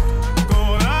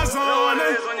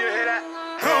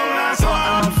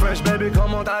 I'm fresh, baby,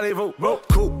 comment allez-vous?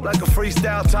 Cool, like a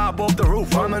freestyle top off the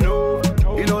roof. I'm a new,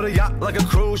 you know the yacht like a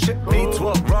cruise ship.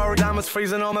 V12, Rory diamonds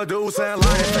freezing on my dudes and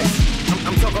lion face.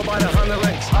 I'm talking about 100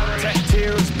 links, tech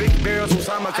tears, big beers,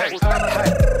 Osama cake.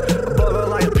 Brother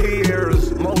like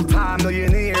peers,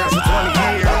 multi-millionaires for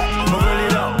 20 years. But really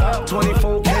though,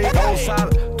 24K gold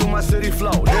solid through my city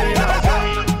flow. Did you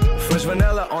know? Fresh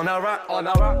vanilla on that rock,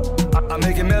 I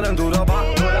make it melon through the bar.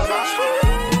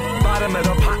 Bottom of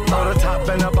the pot, low the top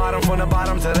and the bottom, from the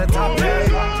bottom to the top,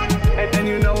 yeah. And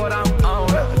you know what I'm on,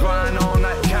 grind all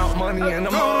night, count money in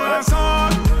the morning.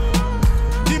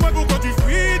 Dis-moi pourquoi tu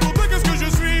fuis, dis-moi qu'est-ce que je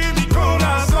suis,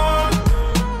 Nicolas.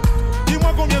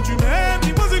 Dis-moi combien tu m'aimes,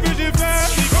 dis-moi ce que j'ai fait,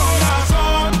 Nicolas.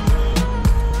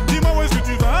 Dis-moi où est-ce que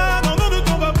tu vas, non, non, ne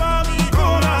t'en vas pas,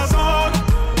 Nicolas.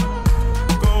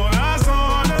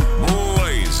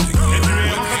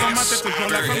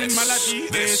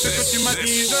 Ce que tu m'as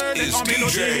dit, je l'ai en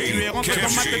mélodie. Tu es rentré dans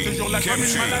ma tête ce jour-là comme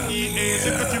une maladie. Et ce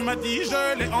que tu m'as dit,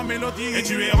 je l'ai en mélodie. Et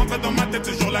tu es rentré dans ma tête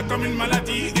ce jour-là comme une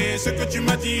maladie. Et ce que tu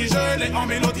m'as dit, je l'ai en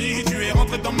mélodie. Tu es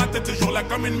rentré dans ma tête ce jour-là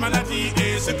comme une maladie.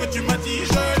 Et ce que tu m'as dit,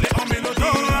 je l'ai en mélodie.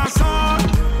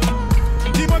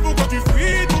 Dis-moi pourquoi tu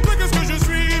fuis, dis-moi qu'est-ce que je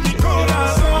suis,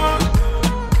 Nicolas.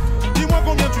 Dis-moi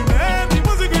combien tu m'aimes,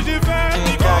 dis-moi ce que j'ai fait,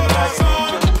 Nicolas.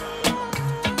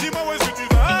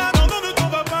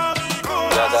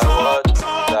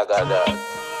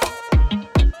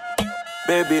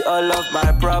 Baby, all of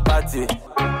my property,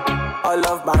 all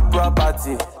of my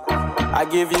property. I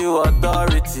give you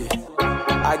authority,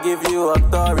 I give you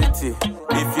authority.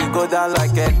 If you go down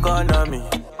like economy,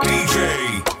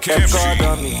 DJ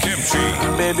economy,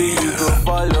 baby, you go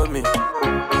follow me,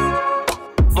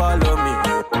 follow me.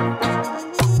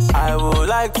 I would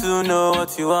like to know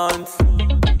what you want,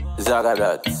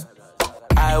 Zagadat.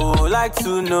 I would like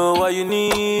to know what you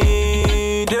need.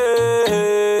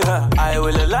 I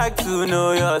would like to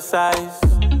know your size,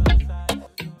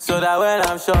 so that when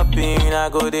I'm shopping, I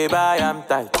go they buy, I'm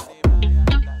tight.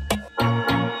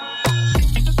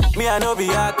 Me, I know be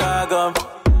a cargum,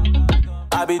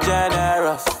 I be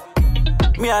generous.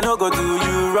 Me, I know go do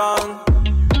you wrong,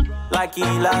 like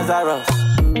in Lazarus.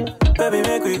 Baby,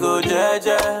 make we go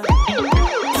jeje,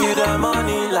 see the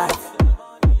money life.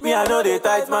 Me, I know they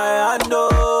tight my hand,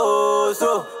 oh.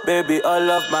 So, baby,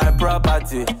 all of my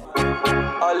property,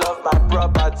 all of my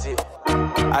property.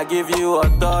 I give you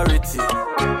authority,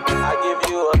 I give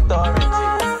you authority.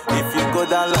 If you go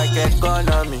down like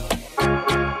economy,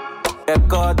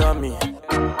 economy,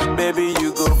 baby,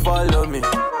 you go follow me,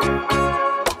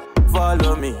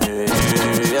 follow me. Yeah,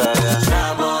 yeah.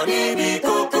 Now body be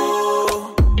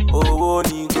coco, oh,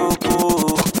 ni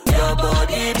coco. Your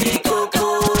body be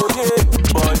coco, yeah.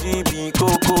 Body be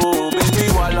coco, baby,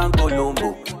 Walang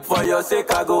Colombo. For your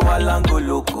sake, I go Walang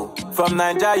Loco. From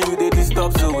Nigeria, you did this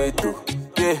stop Soweto.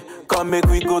 Yeah, come make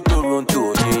we go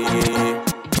Toronto. Yeah, yeah, yeah.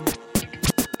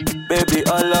 Baby,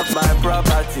 all of my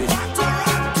property,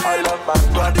 all of my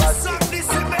property.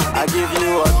 I give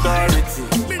you authority,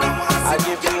 I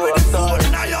give you authority.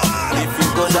 If you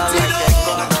go down like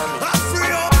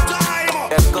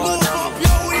economy,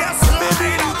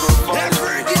 baby, you go follow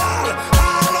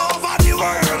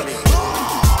me.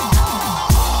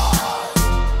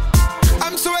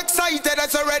 I'm so excited,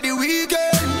 it's already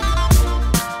weekend.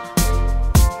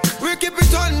 We keep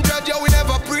it 100, yeah, we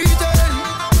never pretend.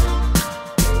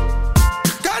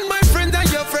 Can my friends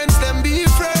and your friends, them be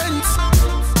friends?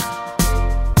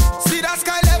 See that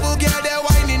sky level, girl, they're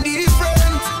whining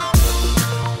different.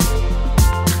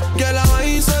 Girl, I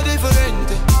whine so different.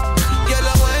 Girl,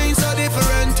 I whine so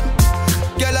different.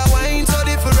 Girl, I whine so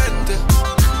different.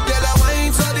 Girl, I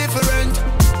whine so different.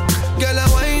 Girl, I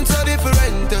whine so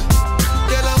different. Girl,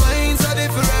 I whine so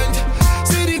different.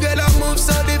 See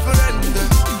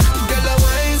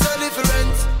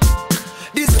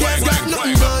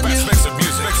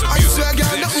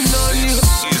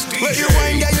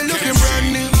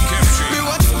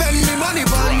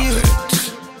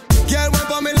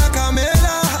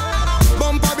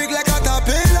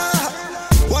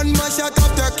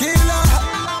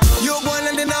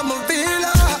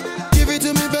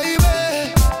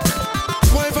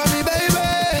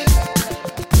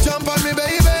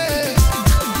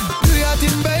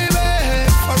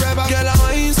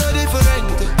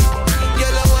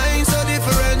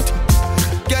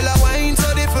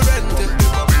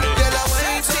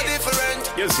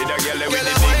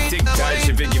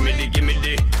if you give me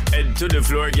the. Head to the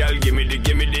floor, girl, give me the.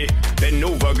 Bend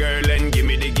over, girl, and give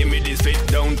me the. Spit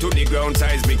down to the ground,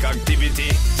 seismic activity.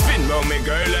 Spin round me,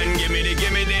 girl, and give me the.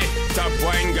 Top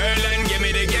wine, girl, and give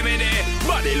me the.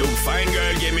 Body look fine,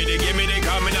 girl, give me the.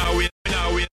 Come now, we.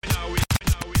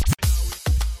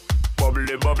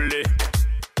 Bubbly, bubbly.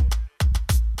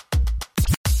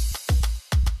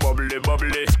 Bubbly,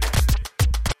 bubbly.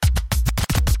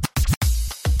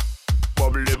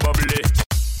 Bubbly, bubbly.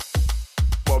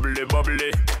 Bubbly,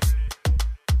 bubbly.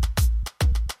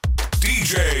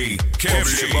 DJ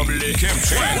Kimchi.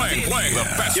 Playing the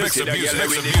best mix of music.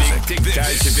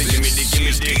 This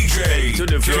is DJ to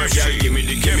the floor, girl, give me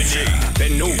the.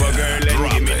 Bend over, girl,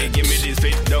 and give me the.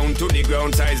 Spit down to the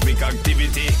ground, seismic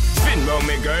activity. Spin round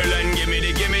me, girl, and give me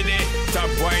the. Top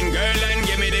wine, girl, and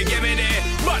give me the.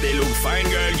 Body look fine,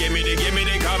 girl, give me the.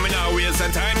 Come now, waste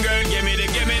some time, girl, give me the.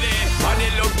 Body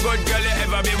look good, girl, you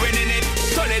ever be winning it.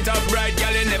 Turn it up right,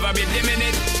 girl, you never be dimming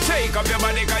it. Take up your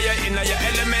body, cause you're in your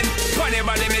element. Funny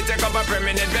body, me take up a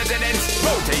permanent residence.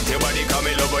 Rotate your body, come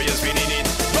in over, you're spinning it.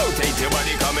 Rotate your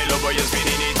body, come in over, you're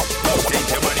spinning it. Rotate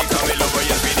your body, come in over,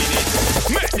 you're spinning it.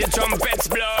 Make the trumpets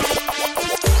blow.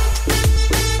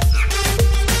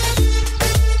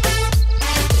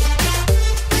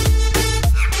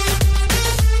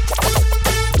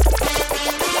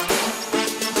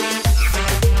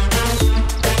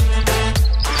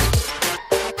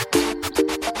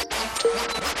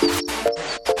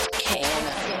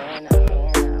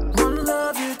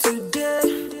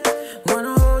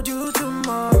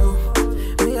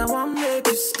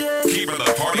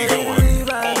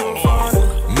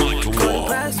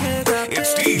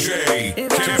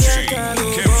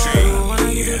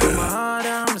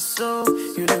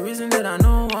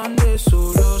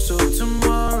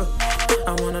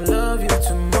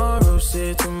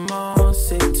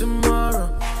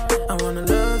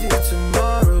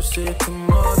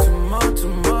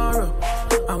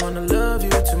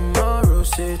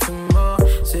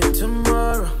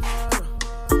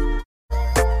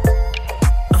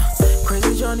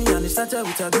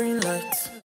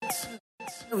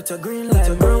 With a green light,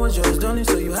 the girl was just done it,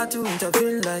 so you had to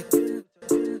intervene like.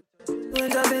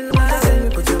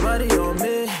 Put your body on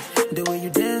me, the way you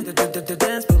dance, the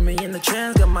dance, put me in the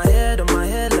trance, got my head on my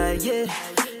head like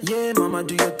yeah, mama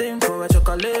do your thing for a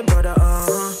chocolate brother,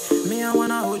 Me I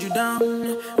wanna hold you down,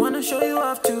 wanna show you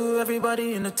off to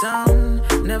everybody in the town,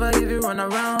 never give you run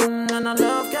around, and our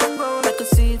love can grow like a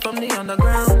seed from the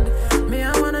underground. Me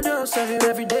I wanna dose of you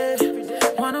every day,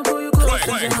 wanna pull you close.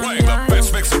 Playing the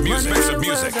best mix of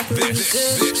music. This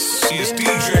is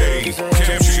DJ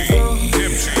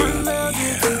Kimchi.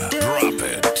 Drop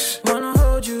it. Wanna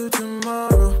hold you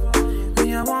tomorrow.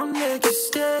 Me, I won't make you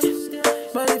stay.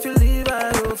 But if you leave,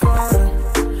 I go follow.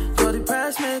 For the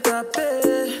price, make I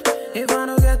pay. If I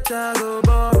don't get, I go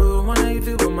borrow. Wanna give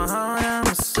you with my heart and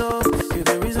my soul. You're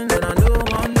the reason that I know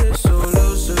one day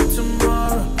solo. So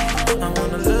tomorrow, I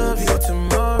wanna love you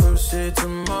tomorrow. Say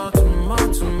tomorrow.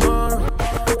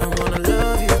 I wanna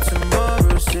love you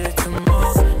tomorrow, say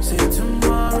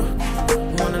tomorrow.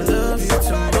 Wanna love you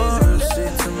tomorrow, say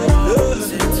tomorrow.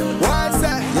 What's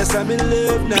that? Yes, I'm in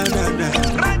love, nah.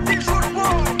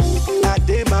 I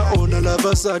did my own, all of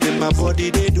a sudden my body,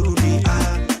 they do me. I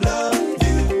love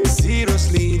you.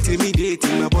 Seriously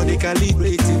intimidating, my body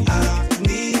calibrating. I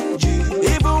need you.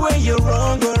 Even when you're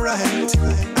wrong or right,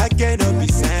 I cannot be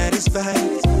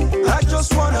satisfied. I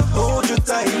just wanna hold you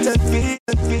tight and feel.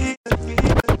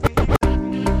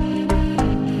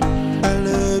 I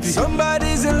love you.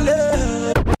 Somebody's in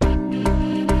love.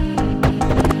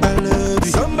 I love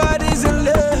you. Somebody's in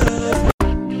love.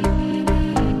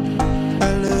 I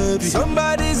love you.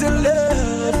 Somebody's in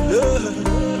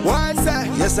love. What's that?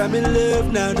 Yes, I'm in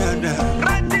love now. I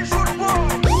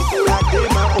did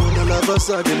my own, all of a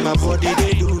sudden my body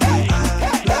they do me. I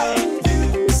love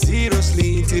you.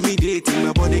 Seriously intimidating,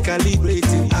 my body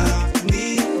calibrating. I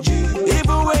need you.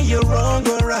 Even when you're wrong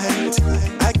or right,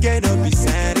 I cannot be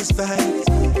satisfied.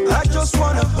 I just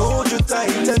wanna hold you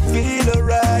tight and feel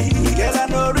alright. Girl, I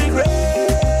no regret.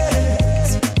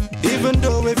 Even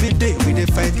though every day we dey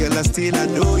fight, girl, I still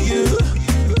adore you.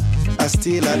 I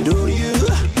still adore you.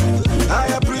 I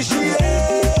appreciate.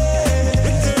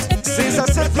 Since I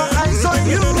set my eyes on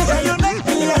you, and you make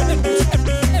me out.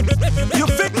 You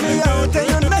pick me out and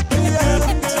you knock me out.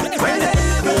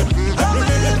 Whenever,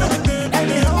 however,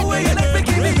 anyhow way you let me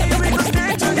give me, we gon'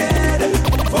 stay together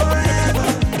forever.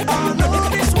 I know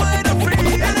this world I'm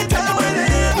free anytime,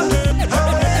 whenever,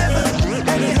 however,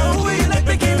 anyhow way you let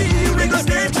me give me, we gon'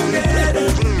 stay together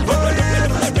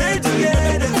forever. Stay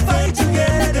together, fight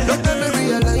together. Don't let me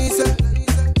realize it.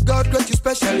 God got you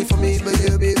specially for me.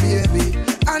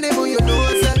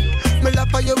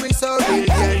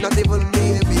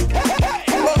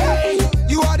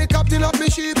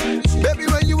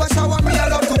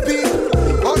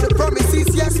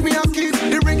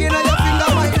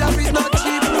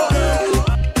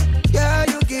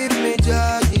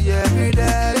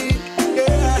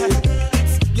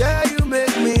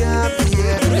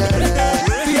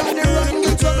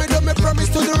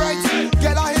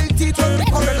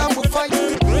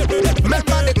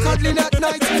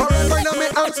 Forever in my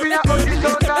arms, me a hold you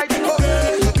so tight.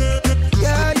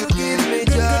 Yeah, you give me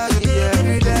joy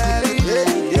every day.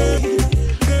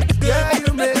 Yeah,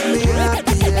 you make me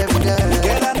happy every day.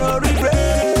 Girl, I no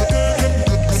regret.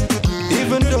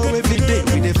 Even though every day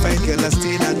we dey fight, girl, I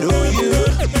still adore you.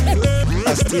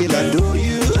 I still adore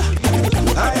you.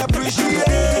 I appreciate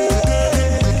it.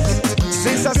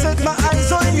 Since I set my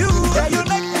eyes on you, yeah, you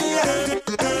make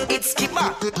me. It's Skipper,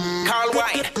 Carl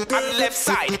White, on left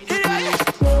side.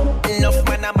 Enough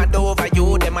man, I'm mad over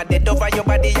you. Them a dead over your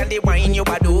body and they wine you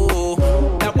do.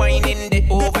 The wine in the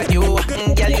overdue.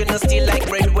 Girl, you know still like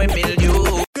bread when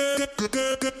mildew.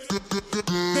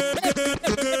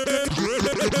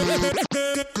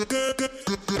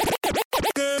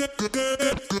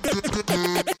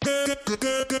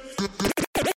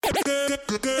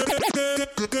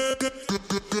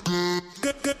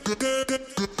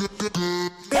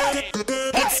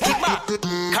 It's Skipper,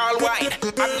 Carl White,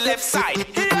 on left side.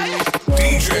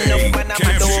 Enough man, I'm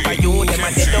mad over you. Them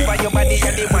a dead over your body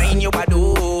and they wine you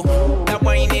do. The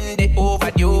wine in the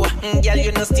overdue. Girl,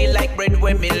 you know still like bread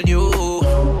when mildew.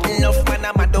 Enough man,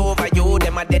 I'm mad over you.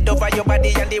 Them a dead over your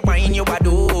body and they wine you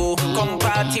do. Come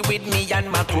party with me and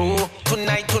my crew.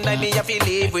 Tonight, me have to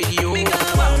live with you.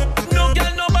 No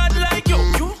girl, no bad like you.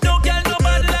 No girl, no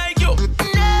bad like you.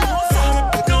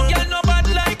 No girl, no bad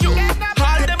like you.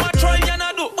 All them a try and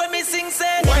a do when me sing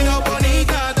say. Wine up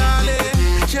bonita, dale.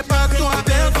 J'ai pas de toi à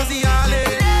perdre, vas-y aller.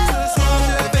 Ce soir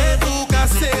je vais tout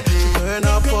casser. Je turn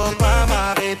up pour pas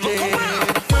m'arrêter.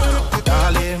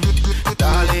 Dale,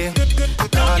 dale,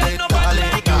 dale, dale,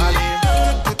 dale,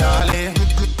 dale,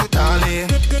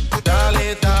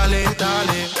 dale, dale,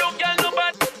 dale.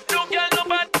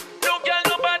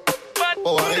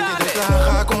 Oh, arrête de te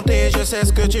raconter, je sais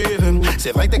ce que tu veux.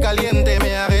 C'est vrai que t'es caliente,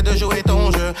 mais arrête de jouer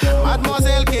ton jeu.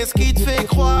 Mademoiselle, qu'est-ce qui te fait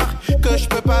croire que je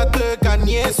peux pas te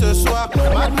gagner ce soir?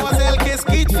 Mademoiselle, qu'est-ce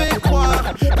qui te fait croire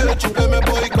que tu peux me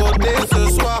boycotter ce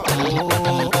soir?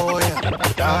 Oh, oh, yeah.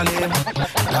 Dale,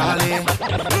 dale,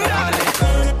 dale.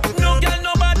 No girl,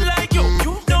 no bad like you.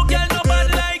 No girl, no bad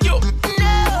like you.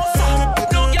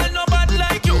 No girl, no bad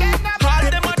like you. All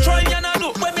them a try and a do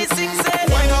when me sing say.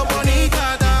 Wine up bonita,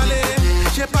 dale.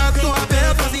 J'ai pas de temps à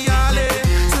perdre, vas-y aller.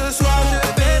 Ce soir je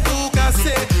vais tout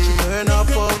casser. Je turn up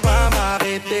pour pas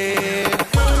m'arrêter.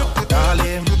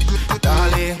 Dale,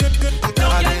 dale,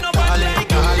 dale, dale,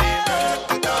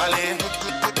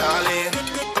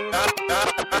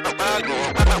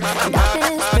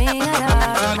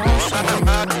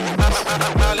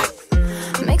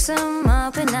 Mix them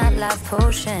up in that life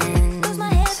potion.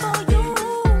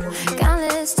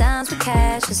 Countless times we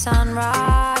catch the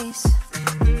sunrise.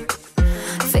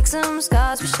 Fix some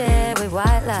scars we share with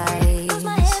white lights.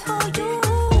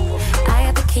 I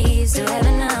got the keys to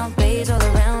heaven now, bays all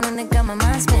around and they got my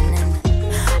mind spinning.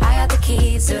 I got the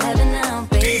keys to heaven now,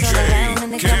 bays all around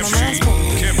and they got my mind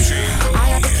spinning.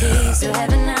 I got the keys to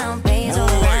heaven now, bays all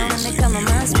around and they got my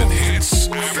mind spinning.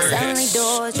 Suddenly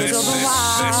doors just open wide.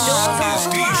 This is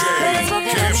DJ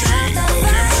Kimchi.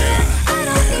 I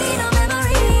don't need no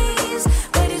memories,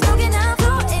 but he's looking out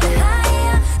floating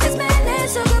higher. This man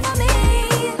is so good for me.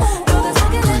 Brothers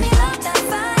looking let me light that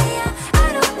fire. I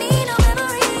don't need no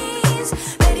memories,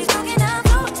 but he's looking out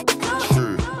floating.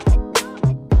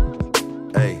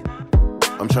 Hey,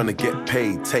 I'm trying to get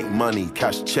paid, take money,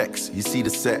 cash checks. You see the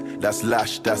set, that's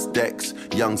Lash, that's Dex.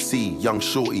 Young C, Young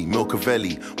Shorty,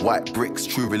 Milcavelli. White bricks,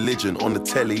 True Religion on the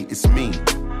telly, it's me.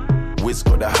 Wiz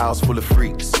got the house full of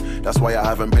freaks. That's why I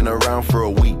haven't been around for a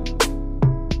week.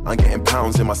 I'm getting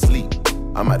pounds in my sleep.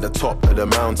 I'm at the top of the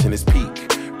mountain, it's peak.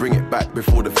 Bring it back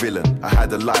before the villain. I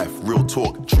had a life, real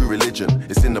talk, true religion.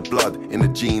 It's in the blood, in the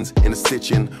jeans, in the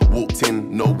stitching. Walked in,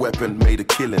 no weapon, made a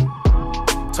killing.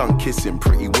 Tongue kissing,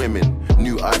 pretty women.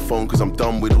 New iPhone cause I'm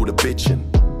done with all the bitching.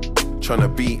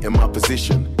 Tryna be in my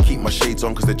position. Keep my shades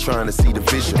on cause they're trying to see the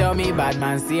vision. Tell me bad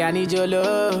man, see I need your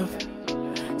love.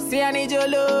 See I need your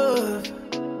love.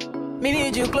 Me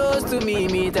need you close to me.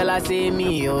 Me tell I say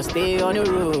me, oh stay on the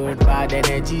road. Bad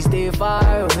energy stay far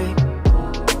away.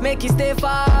 Make you stay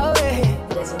far away.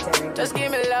 Just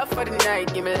give me love for the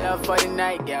night. Give me love for the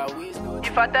night, girl.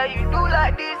 If I tell you do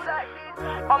like this,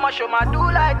 I'ma show my do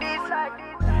like this.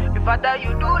 If I tell you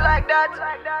do like that,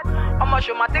 I'ma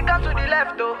show my take out to the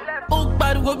left, oh. Oh,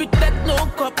 bad go be techno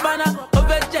copana.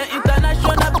 Overture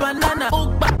international banana. Oh,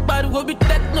 bad go be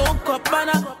techno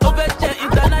copana. Overture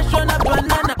international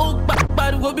banana. Oh,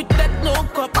 bad go be techno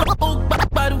copana. Oh,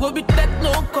 bad go be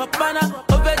techno copana.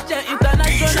 Overture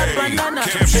international banana.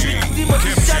 Everything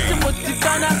must chat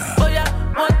motivana. Oh yeah,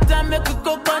 one time make a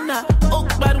go banana. Oh,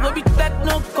 bad go be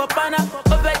techno copana.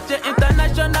 Overture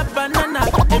international banana.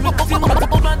 Everything must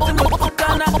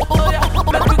motivana. Oh yeah.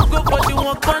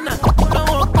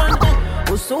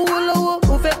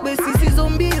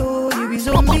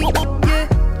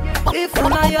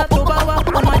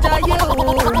 jaye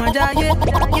o, ma jaye,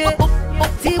 yeah.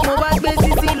 Tí mo bá gbé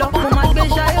Sisi lọ, mo ma gbé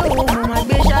ṣayé o, mo ma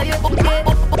gbé ṣayé, yeah.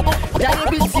 Jaye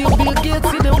bí tí o Bill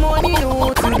Gates to the money,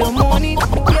 oh, to the money,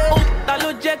 yeah. Ta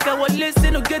ló jẹ́ kẹ́ wọlé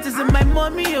sínú gate is my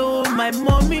mommy, oh, my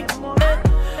mommy, eh.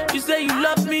 You say you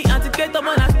love me, anticate on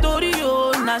na story,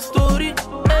 oh, na story,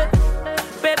 eh.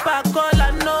 Paper call,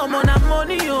 I know, mo na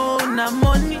money, oh, na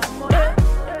money, eh.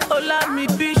 Ola mi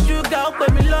be sugar, ó pè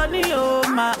mí lọ́ní, oh,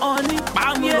 my honey,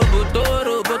 yeah.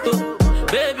 Roboto,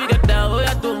 baby get down, oh,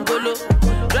 ya tongolo.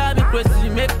 Drive me crazy,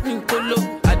 make me colo.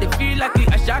 I dey feel like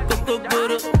I shot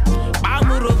kokoro.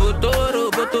 Pamu roboto,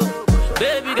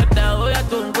 baby get down, oh, ya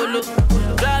tongolo.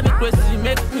 Drive me crazy,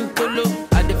 make me colo.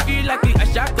 I dey feel like I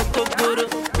shot kokoro.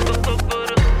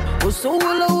 So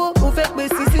low, who fake me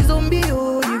Sisi zombie,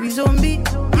 oh, you be zombie,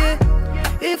 yeah.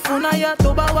 If unaya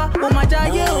tobawa, oh my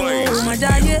jaye, oh my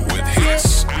jaye, yeah.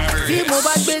 Si mo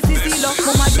ba gbe Sisi lo,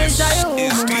 mo ma gbe jaye, oh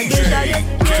mo ma gbe jaye,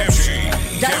 yeah.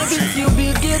 Jaye be you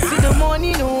be get to the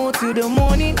morning, oh to the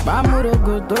morning. Bamuro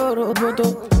roboto.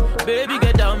 Baby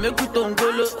get down, make we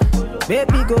tongolo.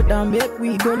 Baby go down, make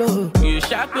we go low. You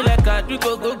shock me like I do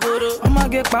go. I'ma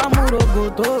get Bamuro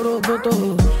roboto.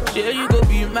 Say you go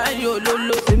be my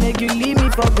yololo. Say make you leave me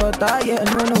for gutter, yeah,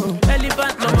 no.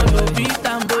 Elephant no be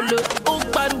tambolo. Oh,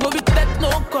 bad go be techno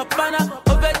copana.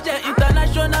 Overjet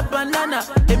international banana.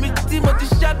 Emi Timothy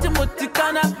Sharp, Timothy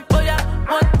Kana. Oh yeah,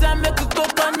 one time make you go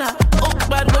banana. Oh,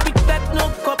 bad go be techno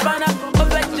copana.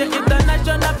 Overjet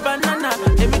international banana.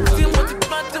 Emi Timothy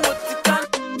Kana.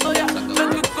 Oh yeah, make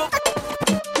you go.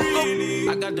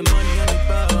 I got the money and the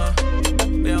power.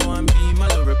 Where I want be my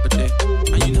little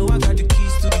reputation. And you know I got the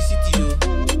keys to the city, yo.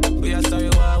 We are sorry,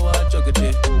 why, juggle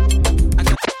day. I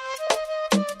got.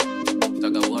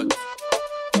 Talk what?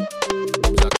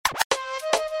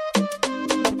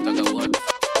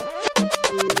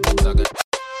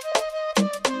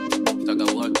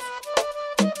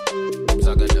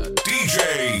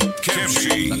 DJ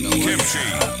Kimchi.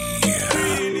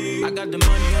 I got the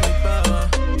money and the power.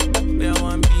 Where I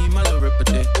want be my little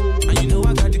reputation. And you know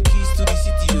I got the keys to the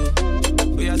city, yo.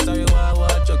 We are sorry,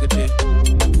 why, juggle day.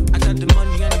 I got the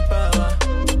money and the power.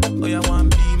 Oh, yeah, want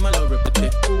be my little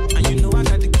reputation. And you know I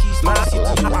got the keys to the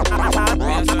city, yo.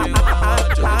 We are sorry, why,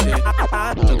 juggle day.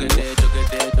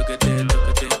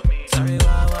 Sorry,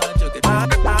 why, juggle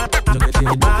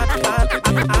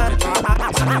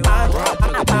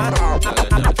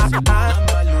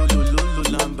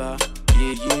Lamba,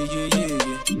 yeah.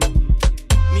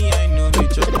 Me, I know the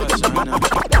chop Pachana.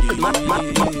 Yeah.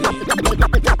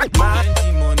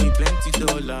 Plenty money, plenty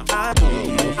dollar. Yeah.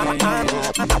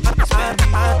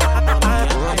 Spending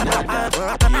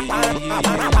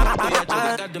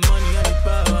I got the money and the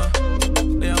power.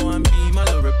 Where I want be my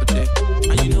little reputation.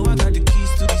 And you know I got the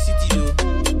keys to the city, yo.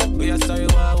 Where I sorry,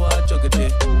 why, juggle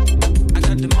day. I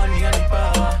got the money and the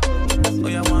power.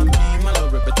 Where I want be my little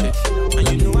reputation. And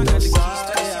you know I got the keys to the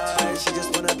city. She just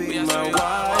wanna be my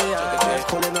wife.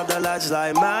 Calling up the lights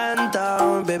like man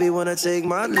down. Baby wanna take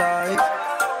my life.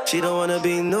 She don't wanna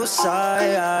be no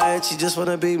side. She just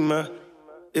wanna be my.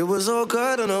 It was all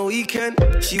good on a weekend.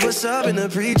 She was serving the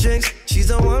pre-drinks. She's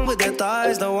the one with the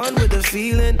thighs, the one with the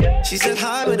feeling. She said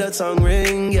hi with her tongue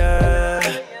ring, yeah.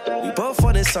 We both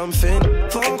wanted something.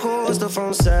 Phone calls, the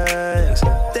phone sex.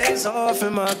 Days off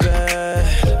in my bed.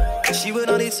 She would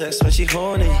only text when she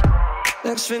horny.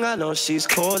 Next thing I know, she's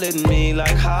calling me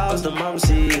like, how's the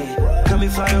mumsy? Can we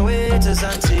fly away to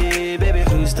Zante? Baby,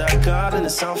 who's that girl in the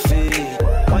selfie?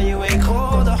 Why you ain't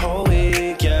called the whole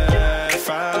week, yeah?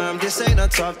 Fam, this ain't a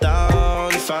top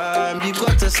down. Fam, you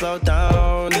got to slow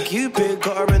down. Cupid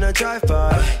got her in a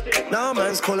drive-by. Now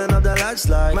man's calling up the lights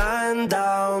like, man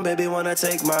down, baby wanna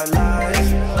take my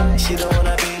life. She don't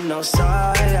wanna be no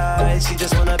side. She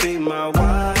just wanna be my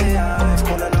wife.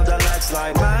 Calling up the lights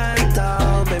like, man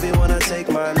down, baby wanna take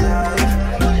my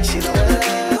life. She don't wanna be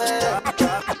no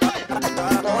side.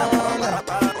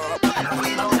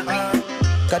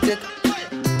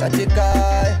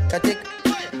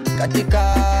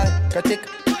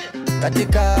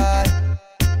 Katika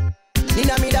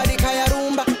nina midadi kaya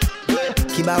rumba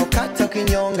kibao kata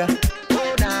kinyonga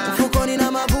mfukoni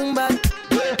na mavumba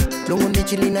lungu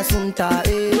ndichi lina sunta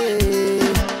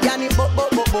yani bo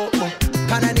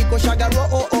kana niko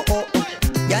shagaro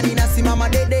yani nasimama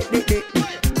de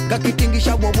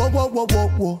kakitingisha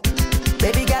wo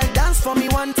baby girl dance for me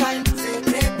one time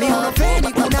ni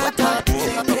unapeni kunata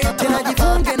tena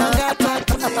jifunge na ngata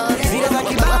zile za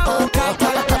kibao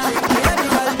kata baby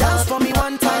girl dance for me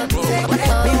one time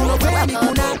ni unapeni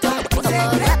kunata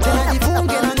tena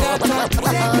jifunge na ngata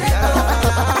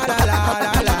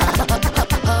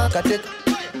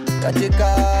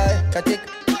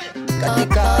katika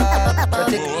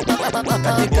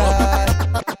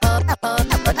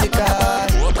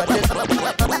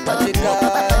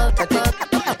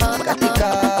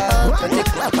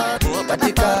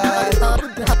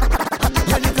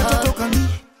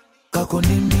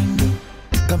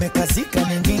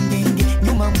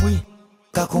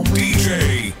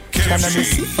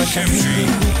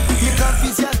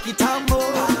Nikafizia kitambo,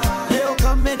 leo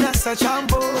kamedasa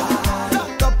chambo,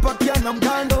 kapakia na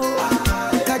mgando,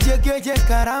 kajegeje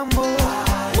karambo.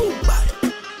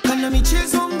 Kana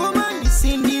michezo ngomani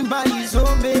sindi mbali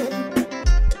zombe,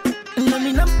 na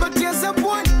minampatia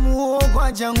zabwani muogo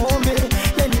aja ngombe.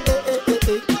 Yani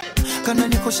kana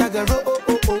niko shagaro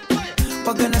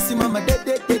pagana simama de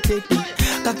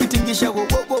kakitingisha wo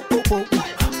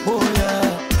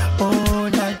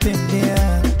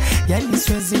natembea, yani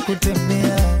siwezi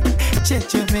kutembea,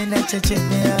 chechemea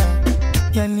chechemea,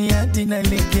 yani hadi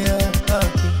nalegea.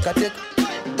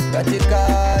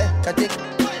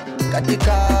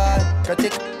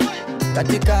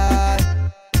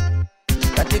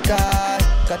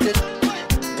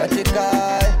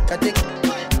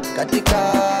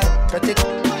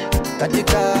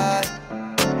 Katika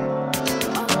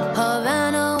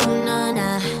Havana, ooh, na,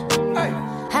 na.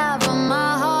 Half of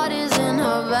my heart is in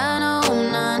Havana, ooh,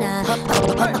 na, na.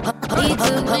 He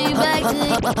took me back to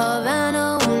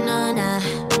Havana, ooh, na, na.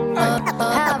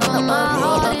 Half of my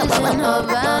heart is in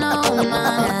Havana, ooh, na,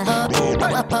 na.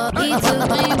 He took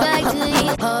me back to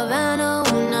Havana,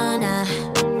 ooh, na, na.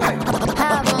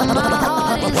 Half of my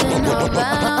heart is in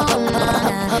Havana, ooh, na,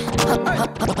 na.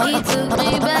 He took me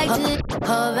back to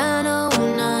Havana,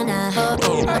 ooh, na, na.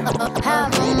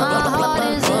 Half of my heart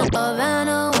is in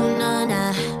Havana, ooh, na, na.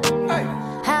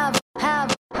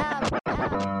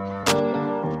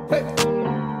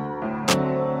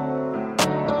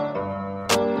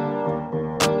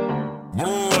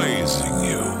 Blazing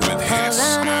you with hits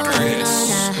after hits.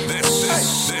 This is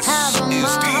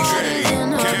DJ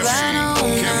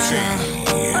Kimchi.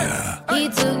 Yeah. He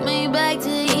took me back to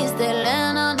East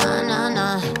Atlanta, na na na.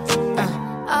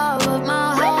 All of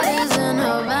my heart is in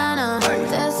Havana.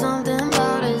 There's something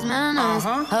about his manners.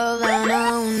 Havana,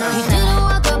 na. He didn't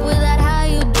walk up with that how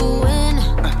you doing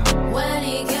when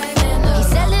he came in the. He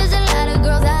said there's a lot of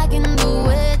girls I can do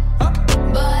it,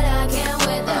 but I can't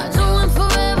with that. Doing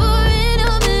forever in a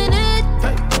minute.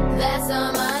 That's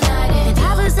on my night. And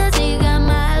Papa says he got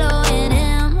Milo in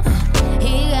him.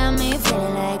 He got me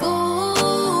feeling like ooh.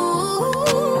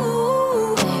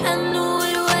 I knew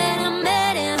it when I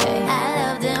met him. I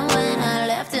loved him when I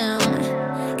left him.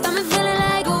 Got me feeling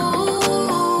like ooh.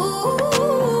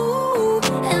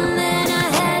 And then I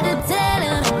had to tell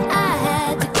him I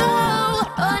had to go.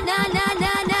 Oh na na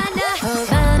na na na.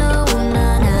 Havana, ooh na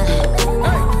na.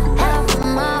 Half of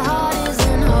my heart is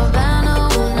in Havana,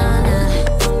 ooh na na.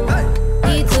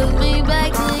 He took me back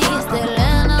to East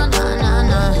Atlanta, na na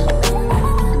na.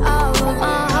 All of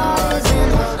my heart is in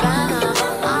Havana.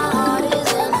 My heart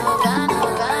is in Havana,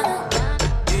 Havana.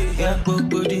 Yeah,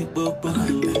 bobo.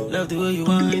 Love the way you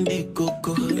wind it,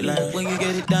 coco. Like when you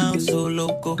get it down so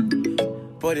loco.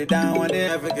 Put it down on the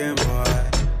African boy.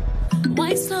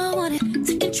 Wine slow on it,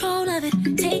 take control of it,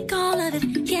 take all of it,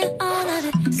 yeah, all of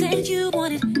it. Said you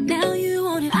want it, now you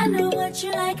want it. I know what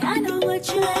you like, I know what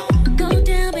you like. Go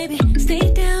down, baby,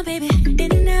 stay down, baby.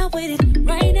 In and out with it,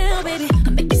 right now, baby. I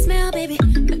make you smile, baby,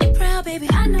 make you proud, baby.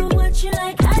 I know what you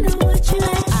like, I know what you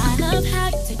like. I love how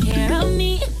you take care of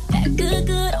me. That good,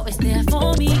 always there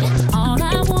for me. All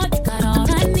I want, you got all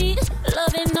I need.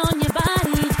 Loving on your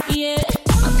body, yeah.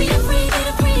 I'll be free, be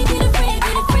the free, be the free, be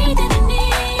the free that I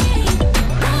need.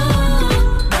 No,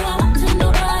 I want to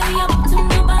nobody,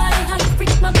 how you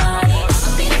freak my body.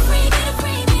 I'll be the free, be the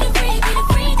free, be the free, be the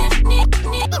free that I need.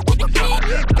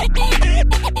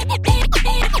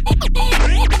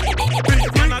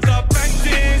 Man, I got bang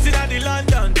things in the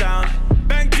London town.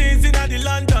 Bang things in the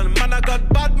London. Man, I got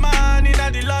bad man in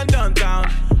the London town.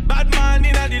 Bad man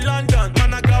in the London.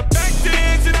 Man, I got bang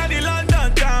things in the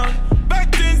London town. Bang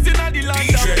things in the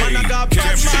London. Man, I got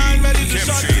bad man ready to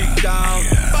shut it down.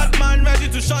 Bad man ready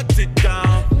to shut it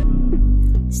down.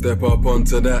 Step up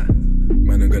onto that.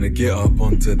 Man, I'm gonna get up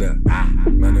onto that.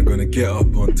 Man, I'm gonna get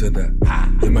up onto that.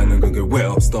 Yeah, man, I'm gonna get wet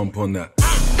up, stomp on that.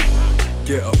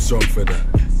 Get up strong for that.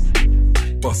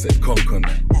 Bust it, conk on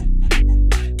that.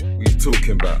 What you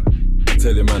talking about? I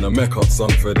tell you, man, I make up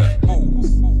song for that.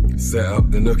 Set up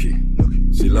the nookie.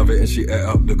 She love it and she ate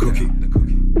up the cookie.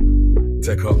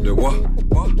 Take up the what?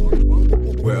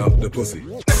 Wet up the pussy.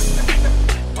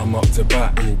 I'm up to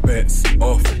bat, all bets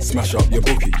off. Smash up your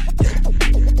bookie.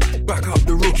 Back up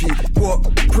the rookie.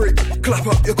 What? Prick, clap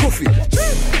up your coffee.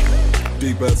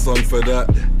 Big bad song for that.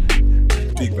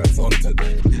 Big bad's onto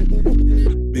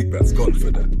that. Big bad's gone for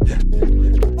that.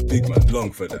 Big man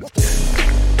long for that.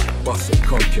 Bust and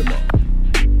conk him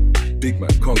up. Big man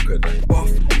conquer that.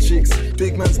 Buff cheeks,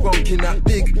 big man's bonking that.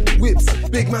 Big whips,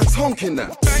 big man's honking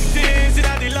that. Bang things in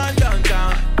the London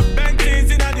town. Bang things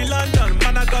in the London.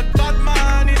 Man, I got bad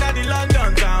man in the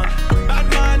London town. Bad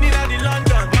man in the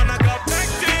London. Man, I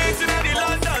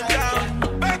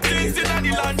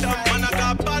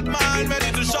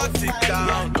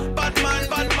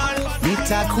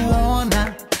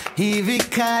hivi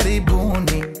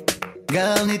karibuni.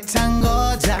 Girl,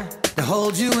 nitangoja to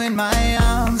hold you in my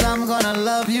arms. I'm gonna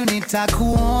love you,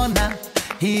 nitakuona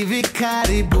hivi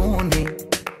karibuni.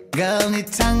 Girl,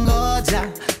 nitangoja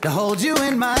to hold you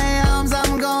in my arms.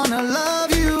 I'm gonna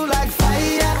love you like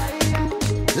fire.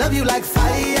 Love you like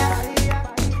fire.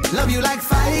 Love you like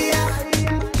fire.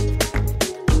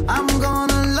 I'm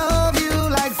gonna love you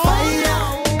like fire.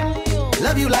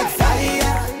 Love you like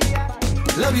fire.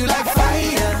 Love you like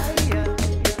fire.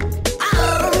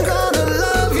 I'm gonna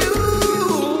love you.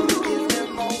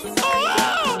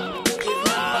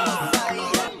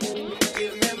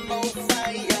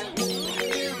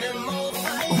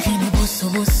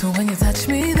 Busu, when you touch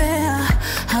me there,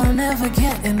 I'll never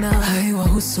get enough. Haiwa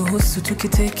husu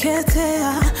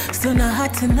tukiteketea, still na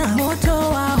hatina moto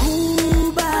wa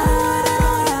huba.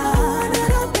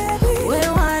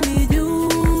 Wewe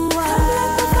nijua,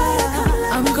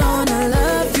 I'm gonna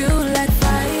love you like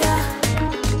fire.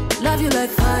 Love you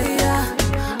like fire.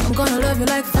 I'm gonna love you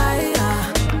like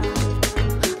fire.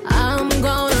 I'm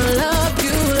gonna love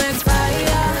you like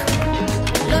fire.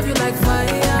 Love you like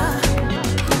fire.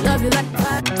 Love you like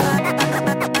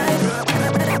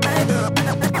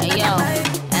Hey yo,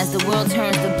 as the world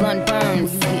turns, the blunt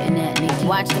burns.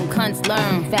 Watch them cunts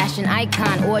learn. Fashion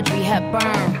icon Audrey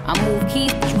Hepburn. I move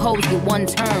keys, but you hoes get one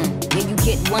turn. Yeah, you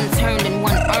get one turn and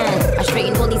one earn. I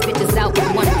straighten all these bitches out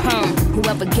with one perm.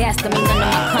 Whoever gassed them ain't none of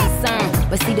my concern.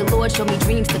 But see, the Lord showed me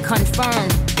dreams to confirm.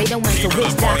 They don't went to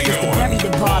witch doctors to bury the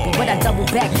Barbie, but I double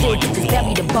back did just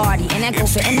bury the body. And that go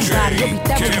for anybody, you'll be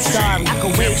thoroughly sorry. I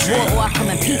could wage war or I come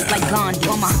in peace like Gandhi.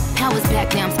 All my powers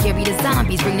back now, I'm scary to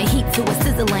zombies. Bring the heat to a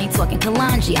sizzle, I ain't talking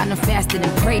Kalanji. I done fasted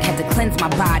and prayed, had to cleanse my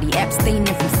body.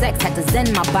 Abstaining from sex, had to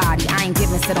zen my body. I ain't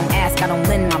giving, so don't ask, I don't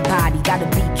lend my body. Gotta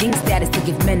be king status to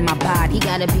give men my body.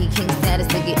 Gotta be king status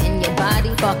to get in your body.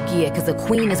 Fuck yeah, cause a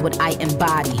queen is what I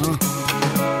embody.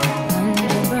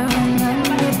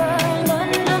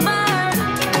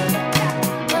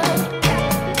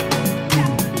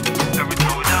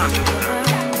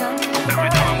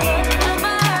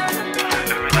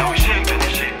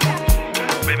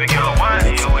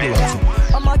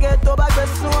 I'ma get to back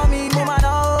best to me, mama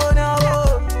no.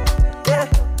 Yeah,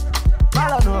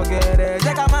 malo no get it.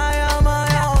 Check out my yeah,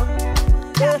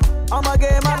 I'ma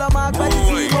get malo my body,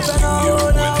 open no.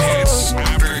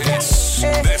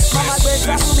 Mama get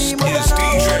back to me, mama no.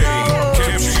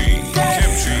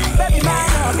 Baby man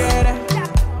no get it.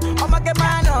 I'ma get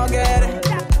man no get it.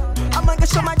 I'ma get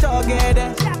show my dog get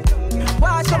it.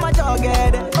 Why show my dog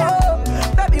get it? Oh,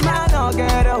 baby man no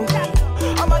get it.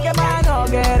 I'ma get man no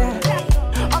get it.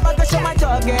 I'ma go show my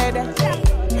dog get it.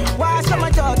 Why show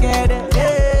my dog get it?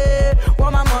 Yeah.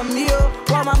 Want my mommy, oh,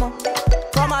 want my mom.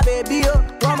 Want my baby, oh,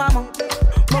 want my mom.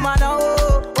 Mama no,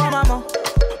 oh, want my mom.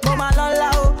 Mama no la,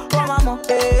 oh, want my mom.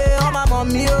 Hey, want my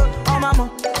mommy, oh, want my mom.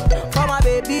 Want my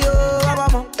baby, oh, want my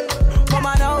mom.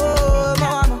 Mama no, oh,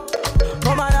 want my mom.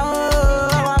 Mama no, oh,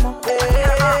 want my mom. Hey.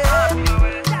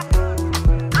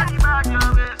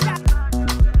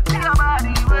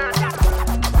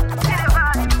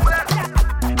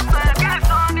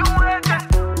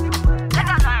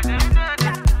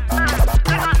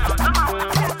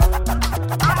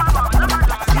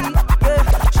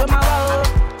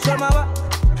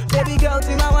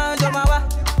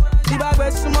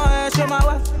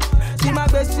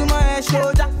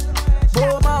 Shoulder,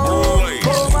 Boma,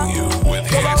 Boma, with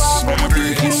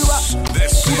his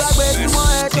This is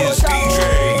DJ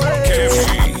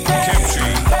Kimchi.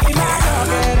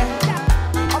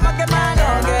 I'ma get mine,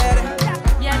 I'll get it.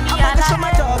 I'ma get show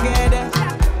my dog get it.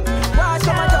 Why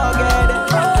show my dog get it?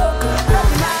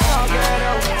 I'll get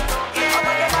it.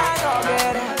 I'ma get mine, I'll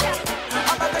get it.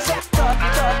 I'ma get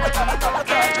show my dog.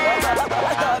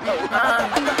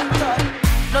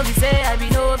 No, be say I be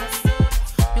novice.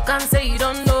 You can't say you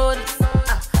don't know this.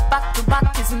 Back to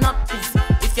back is not this.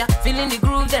 If you're feeling the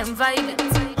groove, then vibe it.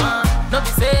 No be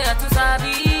say I too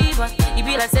sabi, but it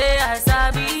be like say I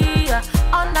sabi.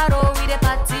 On the road with the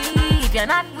party. If you're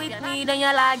not with me, then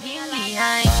you're lagging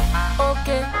behind.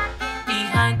 Okay,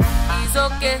 behind. It's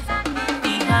okay,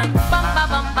 behind. Bamba,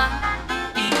 bamba,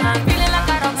 behind. Feeling like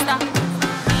a rock star.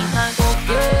 Behind.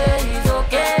 Okay, it's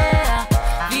okay.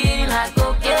 Feeling like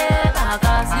okay,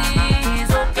 Bagasi.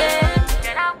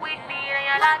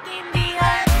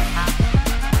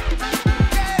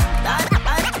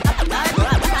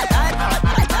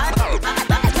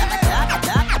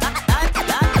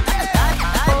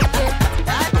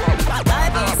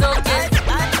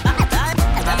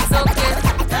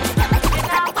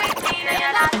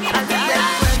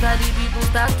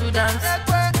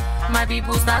 My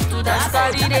people start to dance,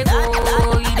 carry they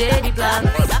go, he dey the plan.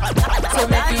 So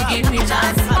make you give me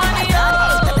chance. Money oh,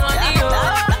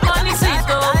 money sweet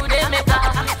oh, they make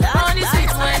up. Money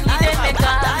sweet when they make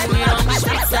up. We run the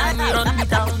streets and we run the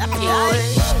town.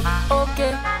 Yeah.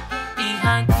 Okay,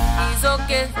 behind is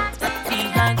okay.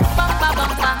 Behind, bumpa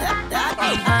bumpa.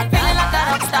 Behind, feeling like a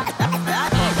rock star.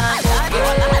 Behind,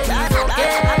 okay, is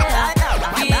okay.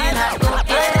 Behind,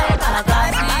 okay,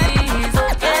 Magazi is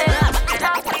okay.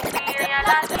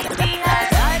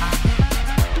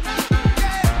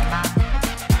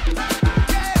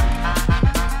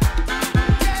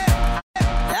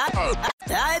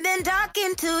 I've been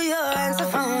talking to your answer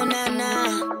phone,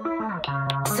 nah.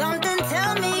 Something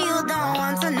tell me you don't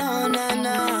want to know,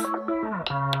 nah.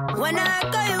 When I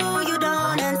call you, you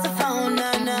don't answer phone,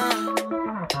 nah.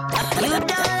 You don't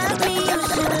love me, you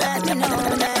should let me know,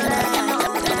 nah.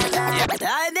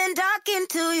 I've been talking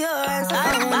to your answer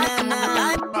phone,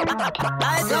 nah.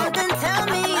 Something tell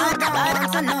me you don't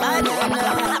want to know,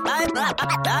 nah.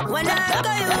 When I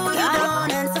call you, you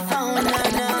don't answer phone, nah.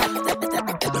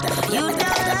 You don't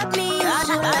love me, you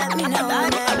should let me know.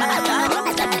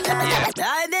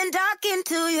 I've been talking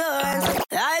to your answer.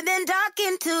 I've been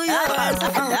talking to your answer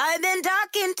phone. I've been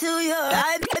talking to your.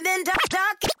 I've been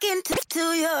talking to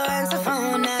your answer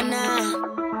phone.